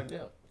 It's already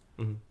there.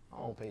 Mhm. I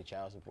don't pay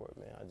child support,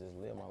 man. I just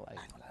live my life.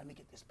 Let me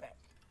get this back.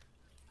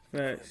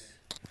 Facts.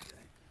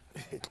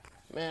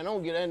 Man,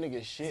 don't get that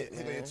nigga shit, He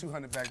gonna man. get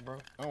 200 back, bro.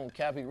 I don't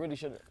cap. He really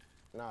should have.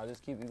 Nah,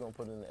 just keep. You gonna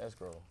put it in the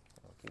escrow.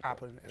 Keep I'll it.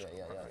 put it in the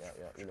escrow.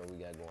 Yeah. You know we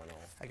got going on.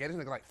 I gave this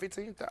nigga like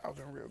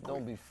 15,000 real quick.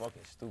 Don't be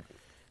fucking stupid.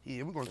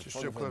 Yeah, we're going to the Fuck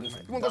strip if I club do tonight.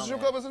 some You want to go to the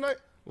strip dumb club tonight?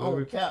 Where Oh,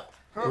 we, cap.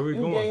 where we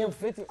You going? gave him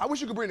 50. I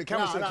wish you could bring the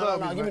cameras to the Nah,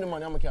 club. give me the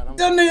money. I'm gonna count.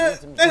 That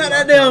nigga, they had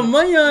that damn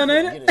money on,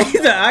 ain't it? He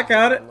said, I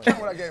got it. Count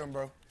what I gave him,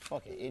 bro.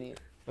 Fucking idiot.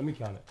 Let me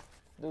count it.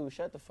 Dude,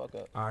 shut the fuck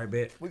up. All right,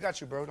 bet. We got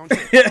you, bro. Don't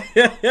trip. Get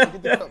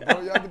the cup,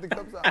 bro. Y'all get the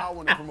cups out. I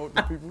want to promote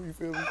the people. You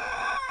feel me?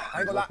 I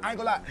ain't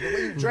gonna lie. The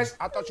way you dressed,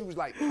 I thought you was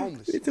like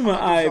homeless. It's in my I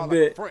thought you eye saw, like,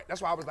 bet. front.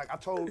 That's why I was like, I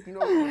told, you know,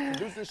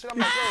 produce this shit. I'm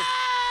like, yo,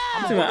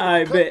 I'm It's gonna my open eye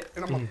the cup bet.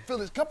 and I'm gonna fill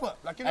this cup up.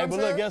 Like, you know Hey, what but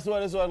I'm look, saying? guess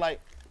what? It's what like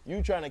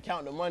you trying to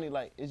count the money.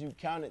 Like, is you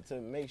count it to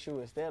make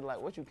sure it's there?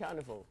 Like, what you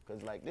counting for?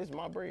 Cause like this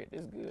my bread.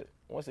 This good.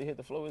 Once it hit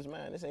the floor, it's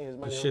mine. This ain't his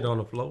money. This no shit more. on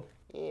the floor.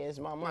 Yeah, it's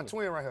my My money.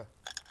 twin right here.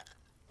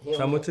 He don't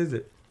How know. much is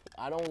it?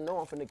 I don't know.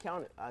 I'm finna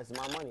count it. It's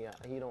my money.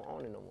 He don't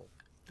own it no more.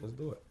 Let's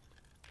do it.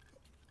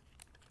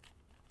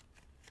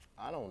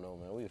 I don't know,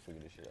 man. We'll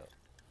figure this shit out.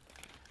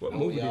 What Oh,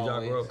 movie we did y'all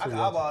always- grow up I to? can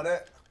watch? eyeball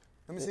that.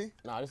 Let me see.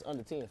 Nah, this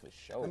under 10 for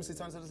sure. Let me see.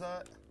 Turn to the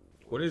side.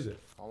 What is it?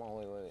 Hold on,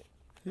 wait.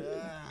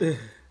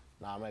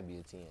 Nah, it might be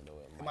a 10 though.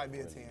 It might be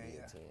a really 10, be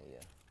yeah. a 10, yeah.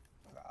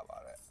 I can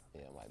eyeball that.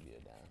 Yeah, it might be a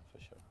dime for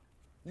sure.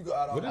 You go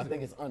out What on is I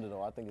think it's under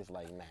though. I think it's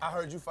like 9. I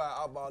heard you find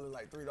eyeballing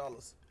like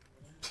 $3.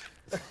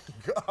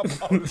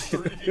 Eyeballing 3.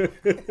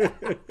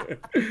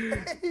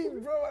 Hey,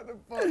 bro, what the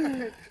fuck?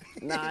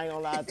 Nah, I ain't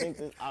gonna lie. I think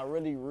this, I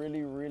really, let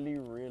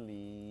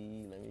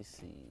me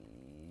see.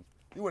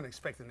 You weren't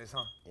expecting this,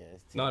 huh? Yeah,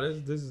 it's 10. No,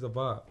 this is a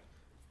vibe.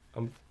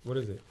 What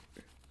is it?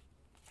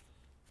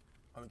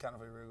 I'm kind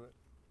of real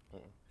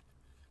good.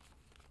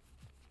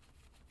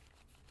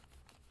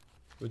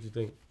 What you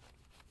think?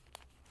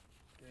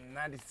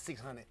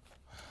 9,600.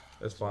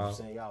 That's I'm fine.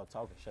 saying y'all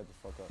talking. Shut the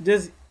fuck up.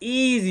 Just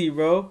easy,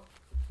 bro.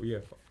 Well, yeah.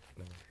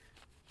 No.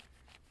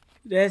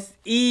 That's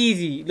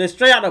easy. Let's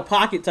straight out the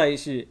pocket type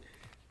shit.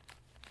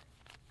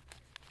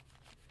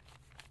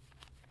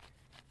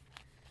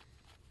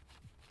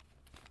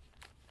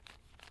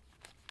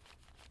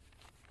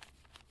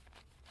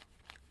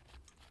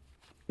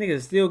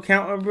 Niggas still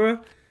counting, bro.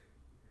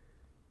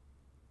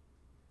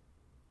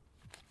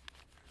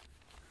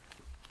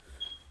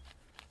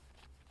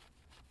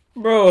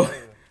 Bro.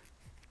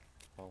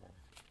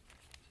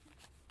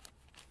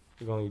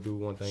 You're gonna do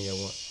one thing at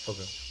once.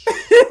 Okay.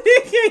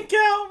 He can't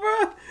count,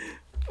 bro.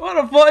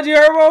 What the fuck, you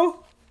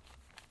Herbo?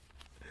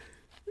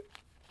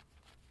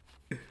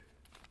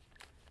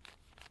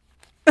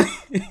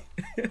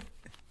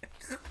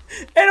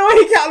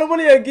 Anyway, he counting the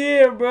money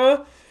again,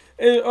 bro.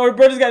 Or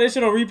bro just got this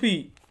shit on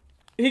repeat.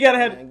 He gotta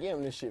have. Man, give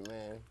him this shit,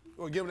 man.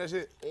 Oh, give him that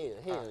shit. Yeah,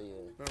 hell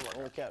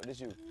yeah. On cap, this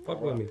you.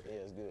 Fuck with me. Yeah,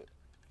 it's good.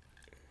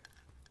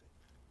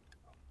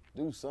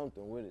 Do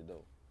something with it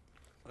though.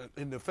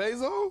 In the phase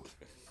zone?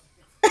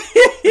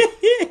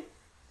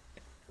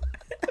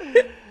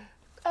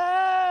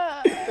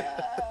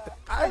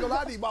 I ain't gonna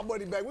lie, I need my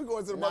money back. We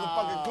going to the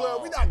motherfucking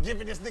club. We not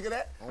giving this nigga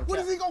that. What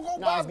is he gonna go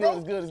buy, it's bro? good,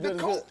 it's good, it's The good,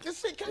 it's coke, good.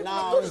 this shit came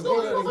Nah, from the it's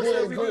store. good, it's Bro, good, shit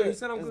it's good. He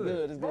said I'm It's good.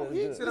 good, it's good, he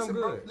it's He good. said I'm Listen,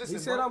 bro, good. listen,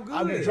 He said bro. I'm good.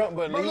 I be drunk,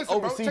 but Bro, he listen,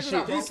 bro, overseas check it shit.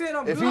 out, bro. He said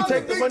I'm If good. he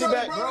take the Big money brother,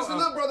 back, bro. This is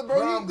little brother, bro.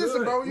 Bro, I'm Listen,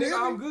 good. bro. You Nigga, hear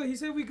I'm me? good. He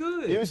said we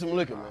good. give me some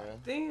liquor, man.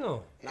 Damn. Nah,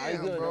 he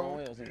Damn, good, bro.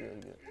 no else. He good,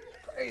 he good.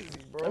 Crazy,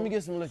 bro. Let me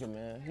get some liquor,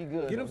 man. He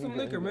good. Get though. him He some good, he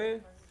liquor, good.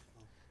 man.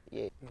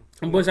 Yeah.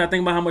 I'm bullshit. I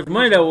think about how much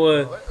money that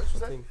was. What you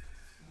say?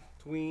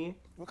 Twin.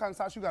 What kind of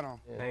sauce you got on?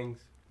 Hangs.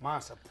 Mine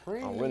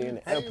Supreme. I'm really in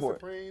the Hey, airport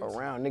Supremes.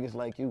 around niggas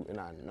like you, and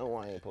I know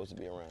I ain't supposed to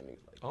be around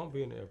niggas like you. I don't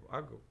be in the airport. I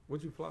go.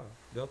 What you fly?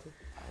 Delta?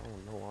 I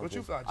don't know. What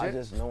you fly, I Jet?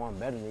 just know I'm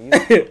better than you.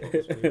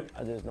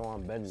 I just know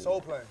I'm better than you. Soul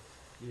plane.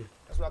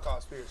 That's what I call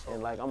a spirit soul.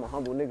 And like I'm a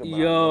humble nigga, but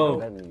Yo. I'm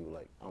better than you.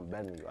 Like I'm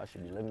better than you. I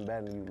should be living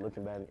better than you,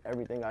 looking better than you.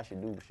 Everything I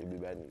should do should be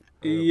better than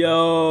you.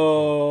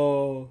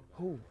 Yo.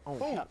 Who? On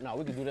cap? No,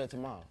 we can do that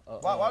tomorrow.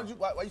 Why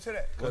you say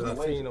that? Because I've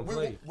seen them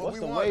play. What's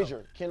the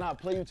wager? Can I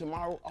play you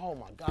tomorrow? Oh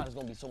my God, it's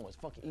gonna be so much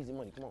fucking easy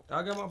money. Come on.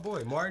 I got my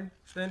boy Martin.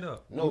 Stand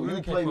up. No, you really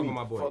you can't play fuck me. with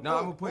my boy. Fuck Nah,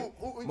 I'm who- gonna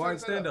who put you Martin. trying to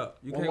Stand up.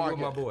 You What can't go with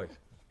my market? boy.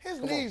 His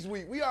knees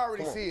weak. We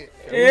already see it.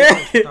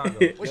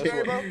 Yeah. What's your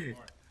name, bro?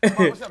 Mark,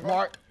 what's up, bro?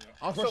 Mark,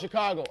 I'm from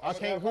Chicago. I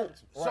can't hoop.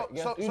 So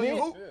yeah. you did?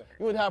 hoop?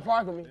 You went to Hyde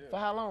Park with me for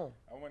how long?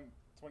 I went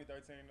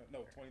 2013, no,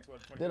 2012,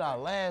 2013. Did I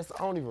last? I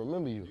don't even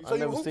remember you. So I you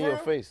never hoop seen for your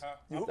real? face.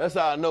 That's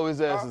how I know his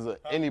ass is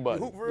anybody.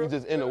 You hoop for real? He's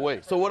just in the way.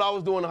 So what I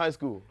was doing in high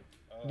school?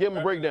 Give him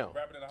a breakdown.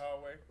 Rapping in the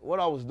hallway. What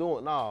I was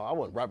doing? Nah, I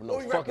wasn't rapping no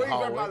Who you rap fucking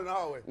out in hallway. the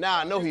hallway? Nah,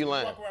 I know he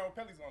lying. Walk around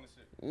with Pellies on the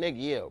shit. Nigga,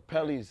 yeah,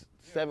 Pelly's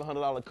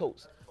 $700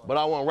 coats. But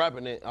I wasn't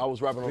rapping it. I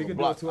was rapping on the could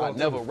do block. it too I on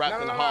never two.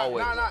 rapped in the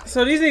hallway. Nah.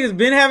 So these niggas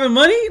been having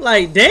money?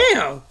 Like,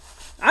 damn.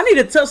 I need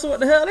to touch what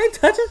the hell they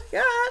touching.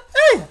 God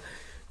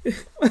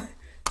damn.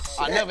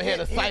 I never had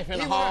a cipher in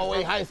the he with us, hallway,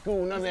 bro. high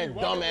school, none of that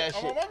dumbass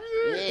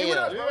shit. He with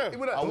us, bro. He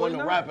with us. I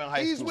wasn't a rapper in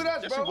high He's school. with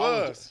us, bro.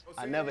 was.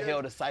 I never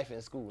held a cipher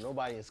in school.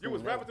 Nobody in school. You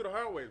was never. rapping through the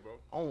hallways, bro.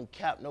 On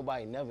cap,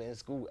 nobody never in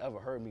school ever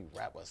heard me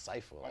rap a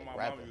cipher like My mom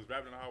rapping. was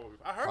rapping in the hallways.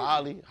 I heard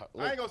Probably. you.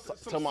 I ain't gonna Look,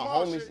 say to my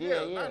small homies, shit.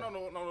 yeah.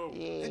 No.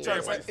 Yeah. He trying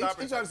Everybody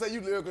stop it. to say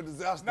you lyrical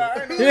disaster. Nah,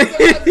 I ain't Yeah,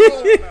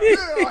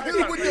 hit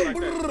him with your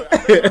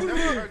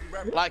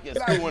Like in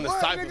Like, school when the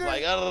what, ciphers nigga?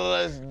 like,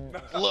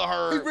 it's Lil He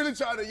Herb. really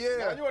trying to, Nah,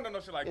 you ain't know no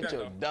shit like Get that,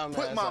 your though. dumb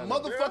Put ass my out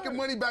of here. motherfucking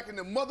money back in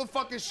the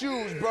motherfucking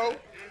shoes, bro.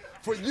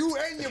 For you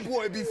and your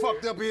boy be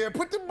fucked up here.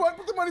 Put the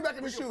money back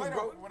in the shoes,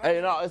 bro.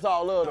 Hey, no, it's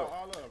all love though.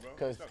 All love, bro.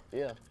 Cause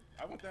yeah,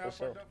 I went to have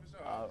sure. fucked up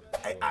for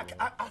sure. Hey, I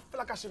feel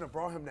like I shouldn't have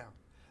brought him now.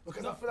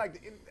 Because I feel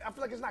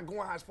like it's not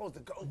going how it's supposed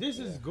to go. This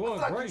is I going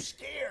feel like you great.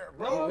 scared, you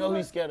bro. know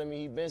he's scared of me.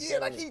 He been Yeah,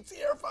 scared like of me. he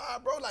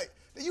terrified, bro. Like,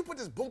 then you put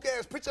this book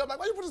ass picture up. Like,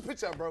 why you put this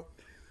picture up, bro?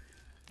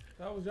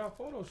 That was y'all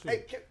photo shoot.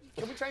 Hey,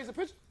 can we change the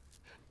picture?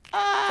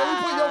 Can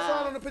we put your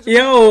sign on the picture?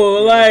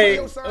 Yo, like,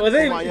 Your sign- was my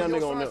they? young nigga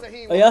on sign there. said he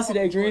ain't Oh, y'all see that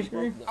want green to fuck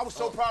with screen? I was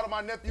so proud of my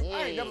nephew.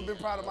 I ain't never been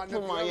proud of my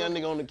nephew. my young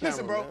nigga on the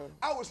Listen, camera, bro. man.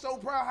 I was so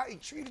proud how he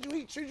treated you.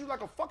 He treated you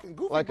like a fucking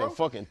goofy, Like bro. a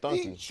fucking He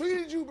donkey.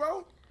 treated you,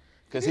 bro.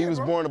 Cause he Yeah, was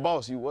bro. born a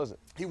boss. You wasn't.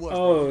 He was.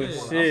 Oh, bro. I'm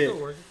shit.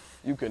 still working.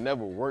 You could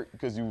never work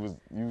because you was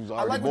I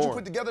already like what you born.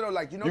 put together though.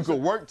 Like, you know, You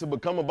could work to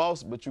become a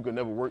boss, but you could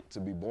never work to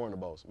be born a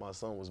boss. My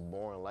son was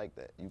born like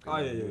that. You could Oh,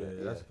 never yeah, do yeah, that.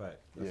 yeah. That's a fact.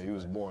 Yeah, he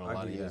was born a lot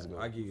of give you years that.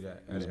 ago. I give you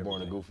that. He was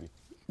born a goofy.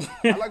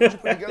 I like what you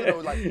put together though.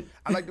 Like,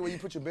 I like the way you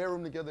put your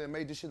bedroom together and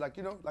made this shit like,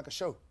 you know, like a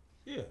show.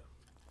 Yeah.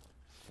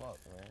 Fuck,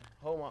 man.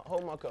 Hold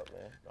my cup,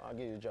 man. I'll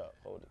give you a job.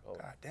 Hold it.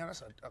 God damn,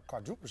 that's a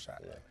quadruple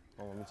shot. Yeah.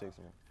 Hold on, let me take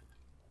some.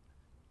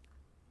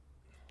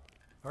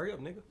 Hurry up,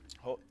 nigga.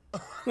 Hold.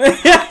 Hey,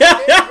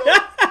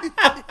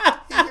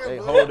 Hey,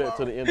 hold that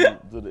to the end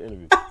of the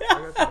interview.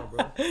 I got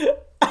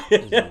you,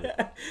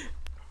 bro.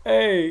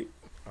 Hey.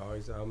 I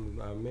always, I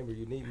remember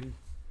you need me.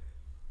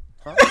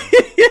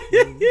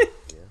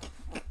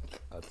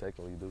 I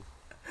technically do,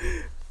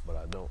 but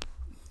I don't.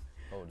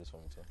 Hold this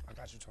one, too. I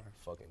got you, Tony.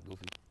 Fucking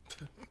goofy.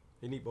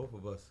 You need both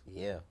of us.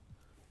 Yeah.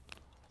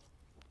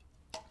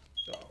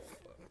 Oh,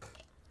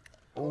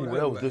 Oh,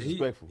 that was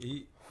disrespectful.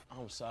 He,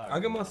 I'm sorry. I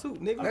get my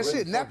suit, nigga. That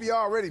shit nappy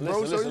already, bro.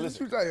 Listen,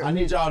 So you like, I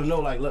need y'all to know,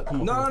 like, look,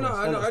 come on. No, come no,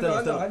 on, I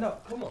stand up, know.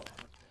 Come on.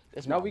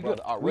 It's No, my we brother.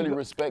 good. I We really good.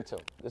 respect him.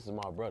 This is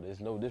my brother. It's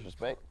no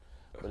disrespect,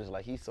 but it's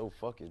like he's so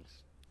fucking.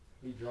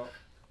 He drunk.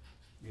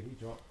 Yeah, he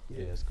drunk.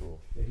 Yeah, it's cool.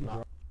 Yeah, he Nah.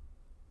 drunk.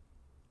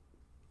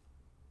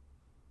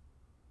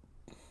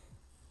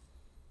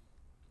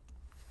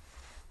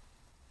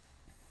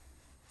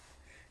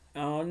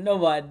 I don't know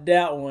about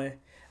that one.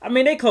 I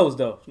mean, they close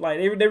though. Like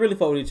they really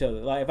fuck with each other.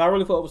 Like if I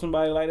really fuck with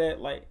somebody like that,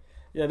 like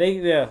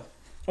yeah.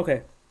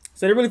 Okay,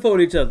 so they really fuck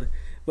with each other.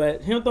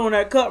 But him throwing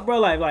that cup, bro,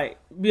 like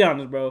be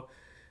honest, bro.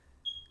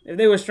 If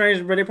they were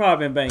strangers, bro, they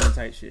probably been banging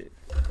type shit.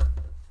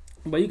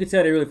 But you could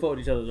tell they really fuck with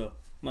each other though,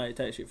 like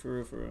type shit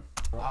for real.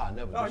 I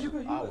never. Oh, you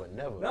good, I would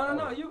never.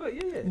 No, you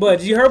good, yeah.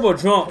 But you Herbo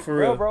drunk for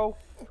real, bro.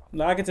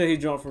 No, I can tell he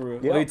drunk for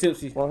real. Or he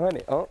tipsy.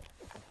 100,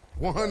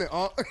 100,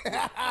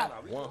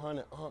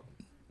 100.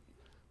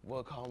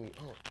 What call me?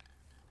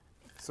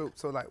 So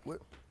like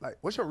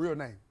what's your real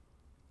name?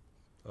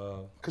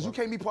 Cause you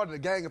can't be part of the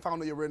gang if I don't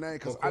know your real name.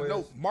 Cause I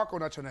know Marco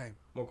not your name.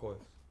 Marquez.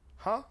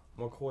 Huh?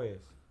 Marquez.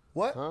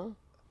 What? Huh?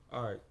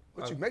 All right.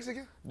 What you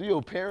Mexican? Do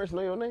your parents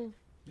know your name?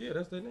 Yeah,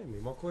 that's their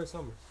name. Marquez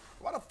Summers.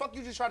 Why the fuck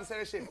you just try to say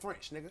that shit in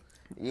French, nigga?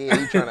 Yeah,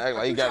 you trying to act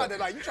like you You got. tryna,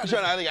 like, you tryna- You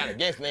trying to act like you got a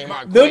guest name?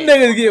 Them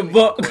niggas get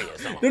bucked.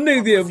 Them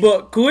niggas get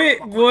bucked quick,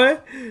 boy.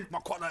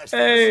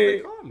 Hey.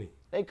 Call me.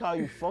 They call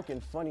you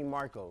fucking Funny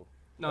Marco.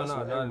 No,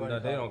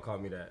 they don't call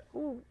me that.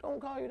 Who don't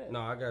call you that?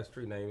 No, I got a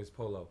street name. It's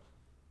Polo.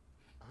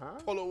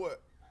 Polo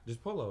what?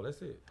 Just Polo.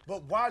 That's it.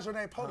 But why is your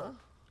name Polo?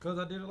 Cause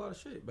I did a lot of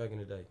shit back in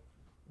the day.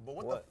 But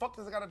what What? the fuck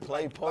does it gotta do?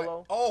 Play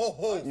polo?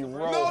 Oh, You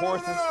run no,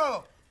 horses?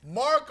 No.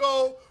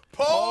 Marco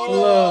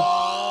Polo.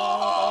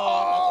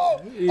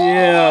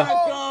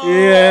 Yeah.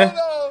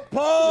 Yeah.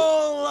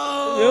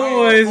 Polo. Them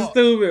boys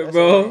stupid,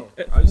 bro.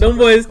 Them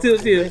boys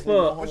tipsy as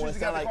fuck. What you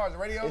got in the car? The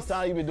radio? It's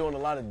time you been doing a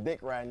lot of dick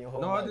riding your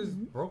whole No, I life.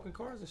 just broken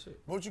cars and shit.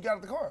 What you got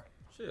in the car?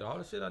 Shit, all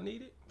the shit I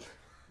needed.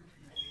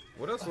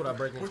 What else would I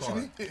break in What car?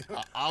 you need?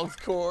 Aux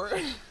cord.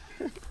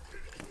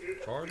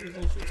 Chargers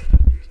and shit.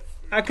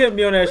 I couldn't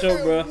be on that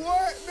show, bro.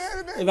 What,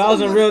 man? If I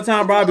was in real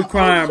time, bro, I'd be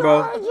crying,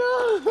 bro.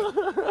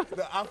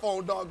 The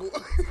iPhone doggle.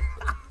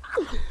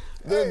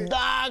 The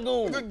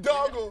doggle. The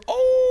doggle.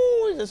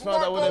 Oh, we just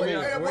found out what that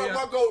means. Hey,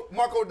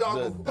 Marco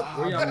doggle.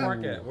 Where y'all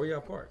park at? Where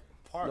y'all park?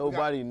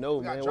 Nobody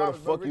know, man. Where the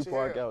fuck you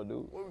park out,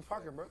 dude? Where we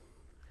parking, bro?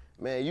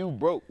 Man, you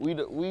broke. We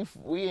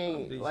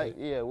ain't like,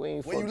 yeah, we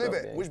ain't. Where you fucked live up,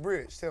 at? man. Which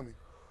bridge? Tell me.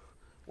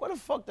 Where the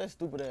fuck that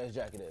stupid ass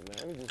jacket at, man?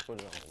 Let me just put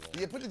it on, man.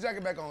 Yeah, put the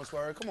jacket back on,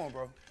 Swear. Come on,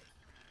 bro.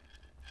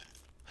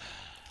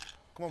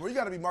 Come on, bro. You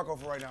gotta be Marco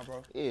for right now,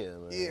 bro. Yeah,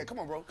 man. Yeah, come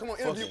on, bro. Come on,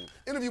 Fucking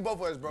interview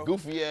both of us, bro.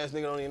 Goofy ass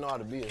nigga don't even know how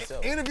to be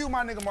himself. Interview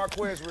my nigga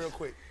Marquez real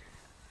quick.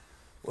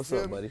 What's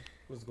up, buddy?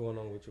 What's going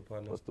on with your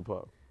partner? What's the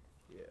pop?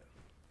 Yeah.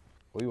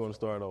 Where you want to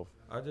start off?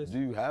 I just. Do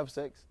you have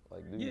sex?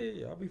 Like, do you?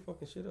 Yeah, I'll be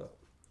fucking shit up.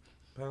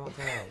 Pound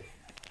town.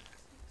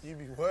 You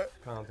be what?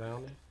 Pound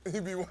town.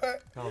 You be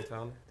what? Pound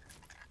town.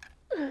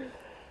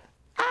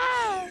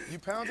 You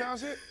pound town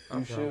shit?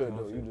 You should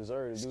though. You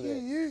deserve to do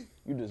that.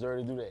 You deserve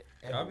to do that.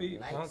 I'll be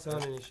night. pound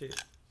town and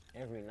shit.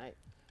 Every night.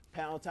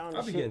 Pound town I'll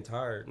and be shit. getting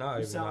tired. Not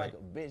You every sound night. like a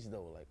bitch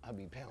though. Like I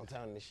be pound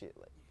town this shit.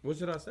 Like What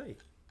should I say?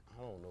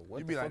 I don't know what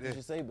You the be fuck like you this.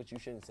 should say, but you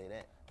shouldn't say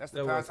that. That's That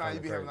the pound was town you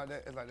kinda be having crazy.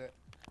 like that. It's like that.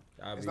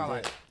 I'll It's be not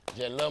like, like.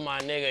 Just love my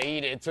nigga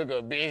eat it, took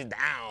a bitch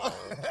down.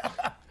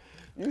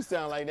 You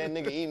sound like that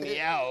nigga eat me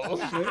out. Yo.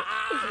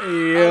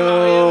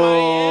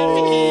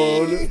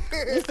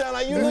 You sound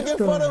like you looking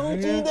for the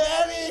hoochie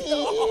daddy.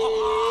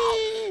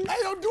 Hey,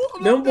 don't do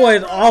it. Them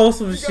boys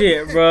awesome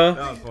shit, bro.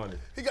 that was funny.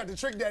 He got the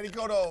trick daddy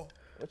coat on.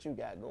 What you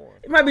got going?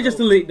 It might be just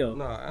a leak, though.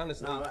 Nah,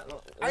 honestly.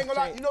 I ain't gonna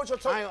lie. You know what your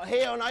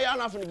Hell no, y'all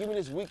not finna give me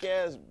this weak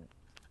ass.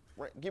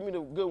 Give me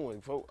the good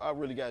one, folks. I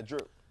really got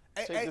drip.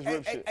 Take this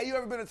rip shit. Hey, you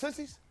ever been to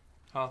Tootsie's?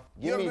 Huh?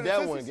 Give me ever been that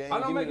to one, Tootsie's? gang. I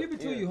don't me give the- it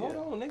to yeah, you. yeah.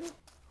 Hold on, nigga.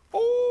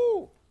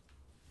 Ooh,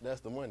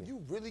 that's the money.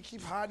 You really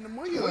keep hiding the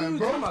money, What are you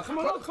bro. talking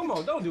about? Come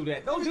on. Don't do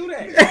that. Don't do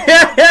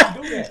that.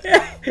 Don't do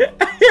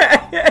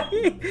that.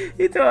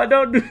 He told me,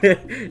 don't do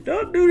that.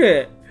 Don't do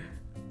that.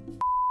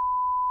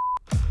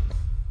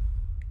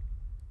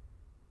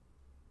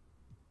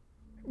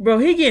 Bro,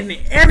 he getting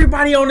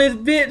everybody on this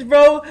bitch,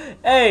 bro.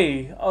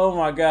 Hey, oh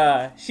my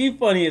God. She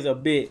funny as a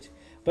bitch.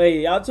 But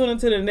hey, y'all tune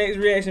into the next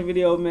reaction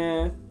video,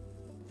 man.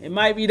 It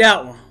might be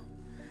that one.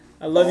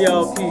 I love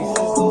y'all.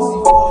 Peace.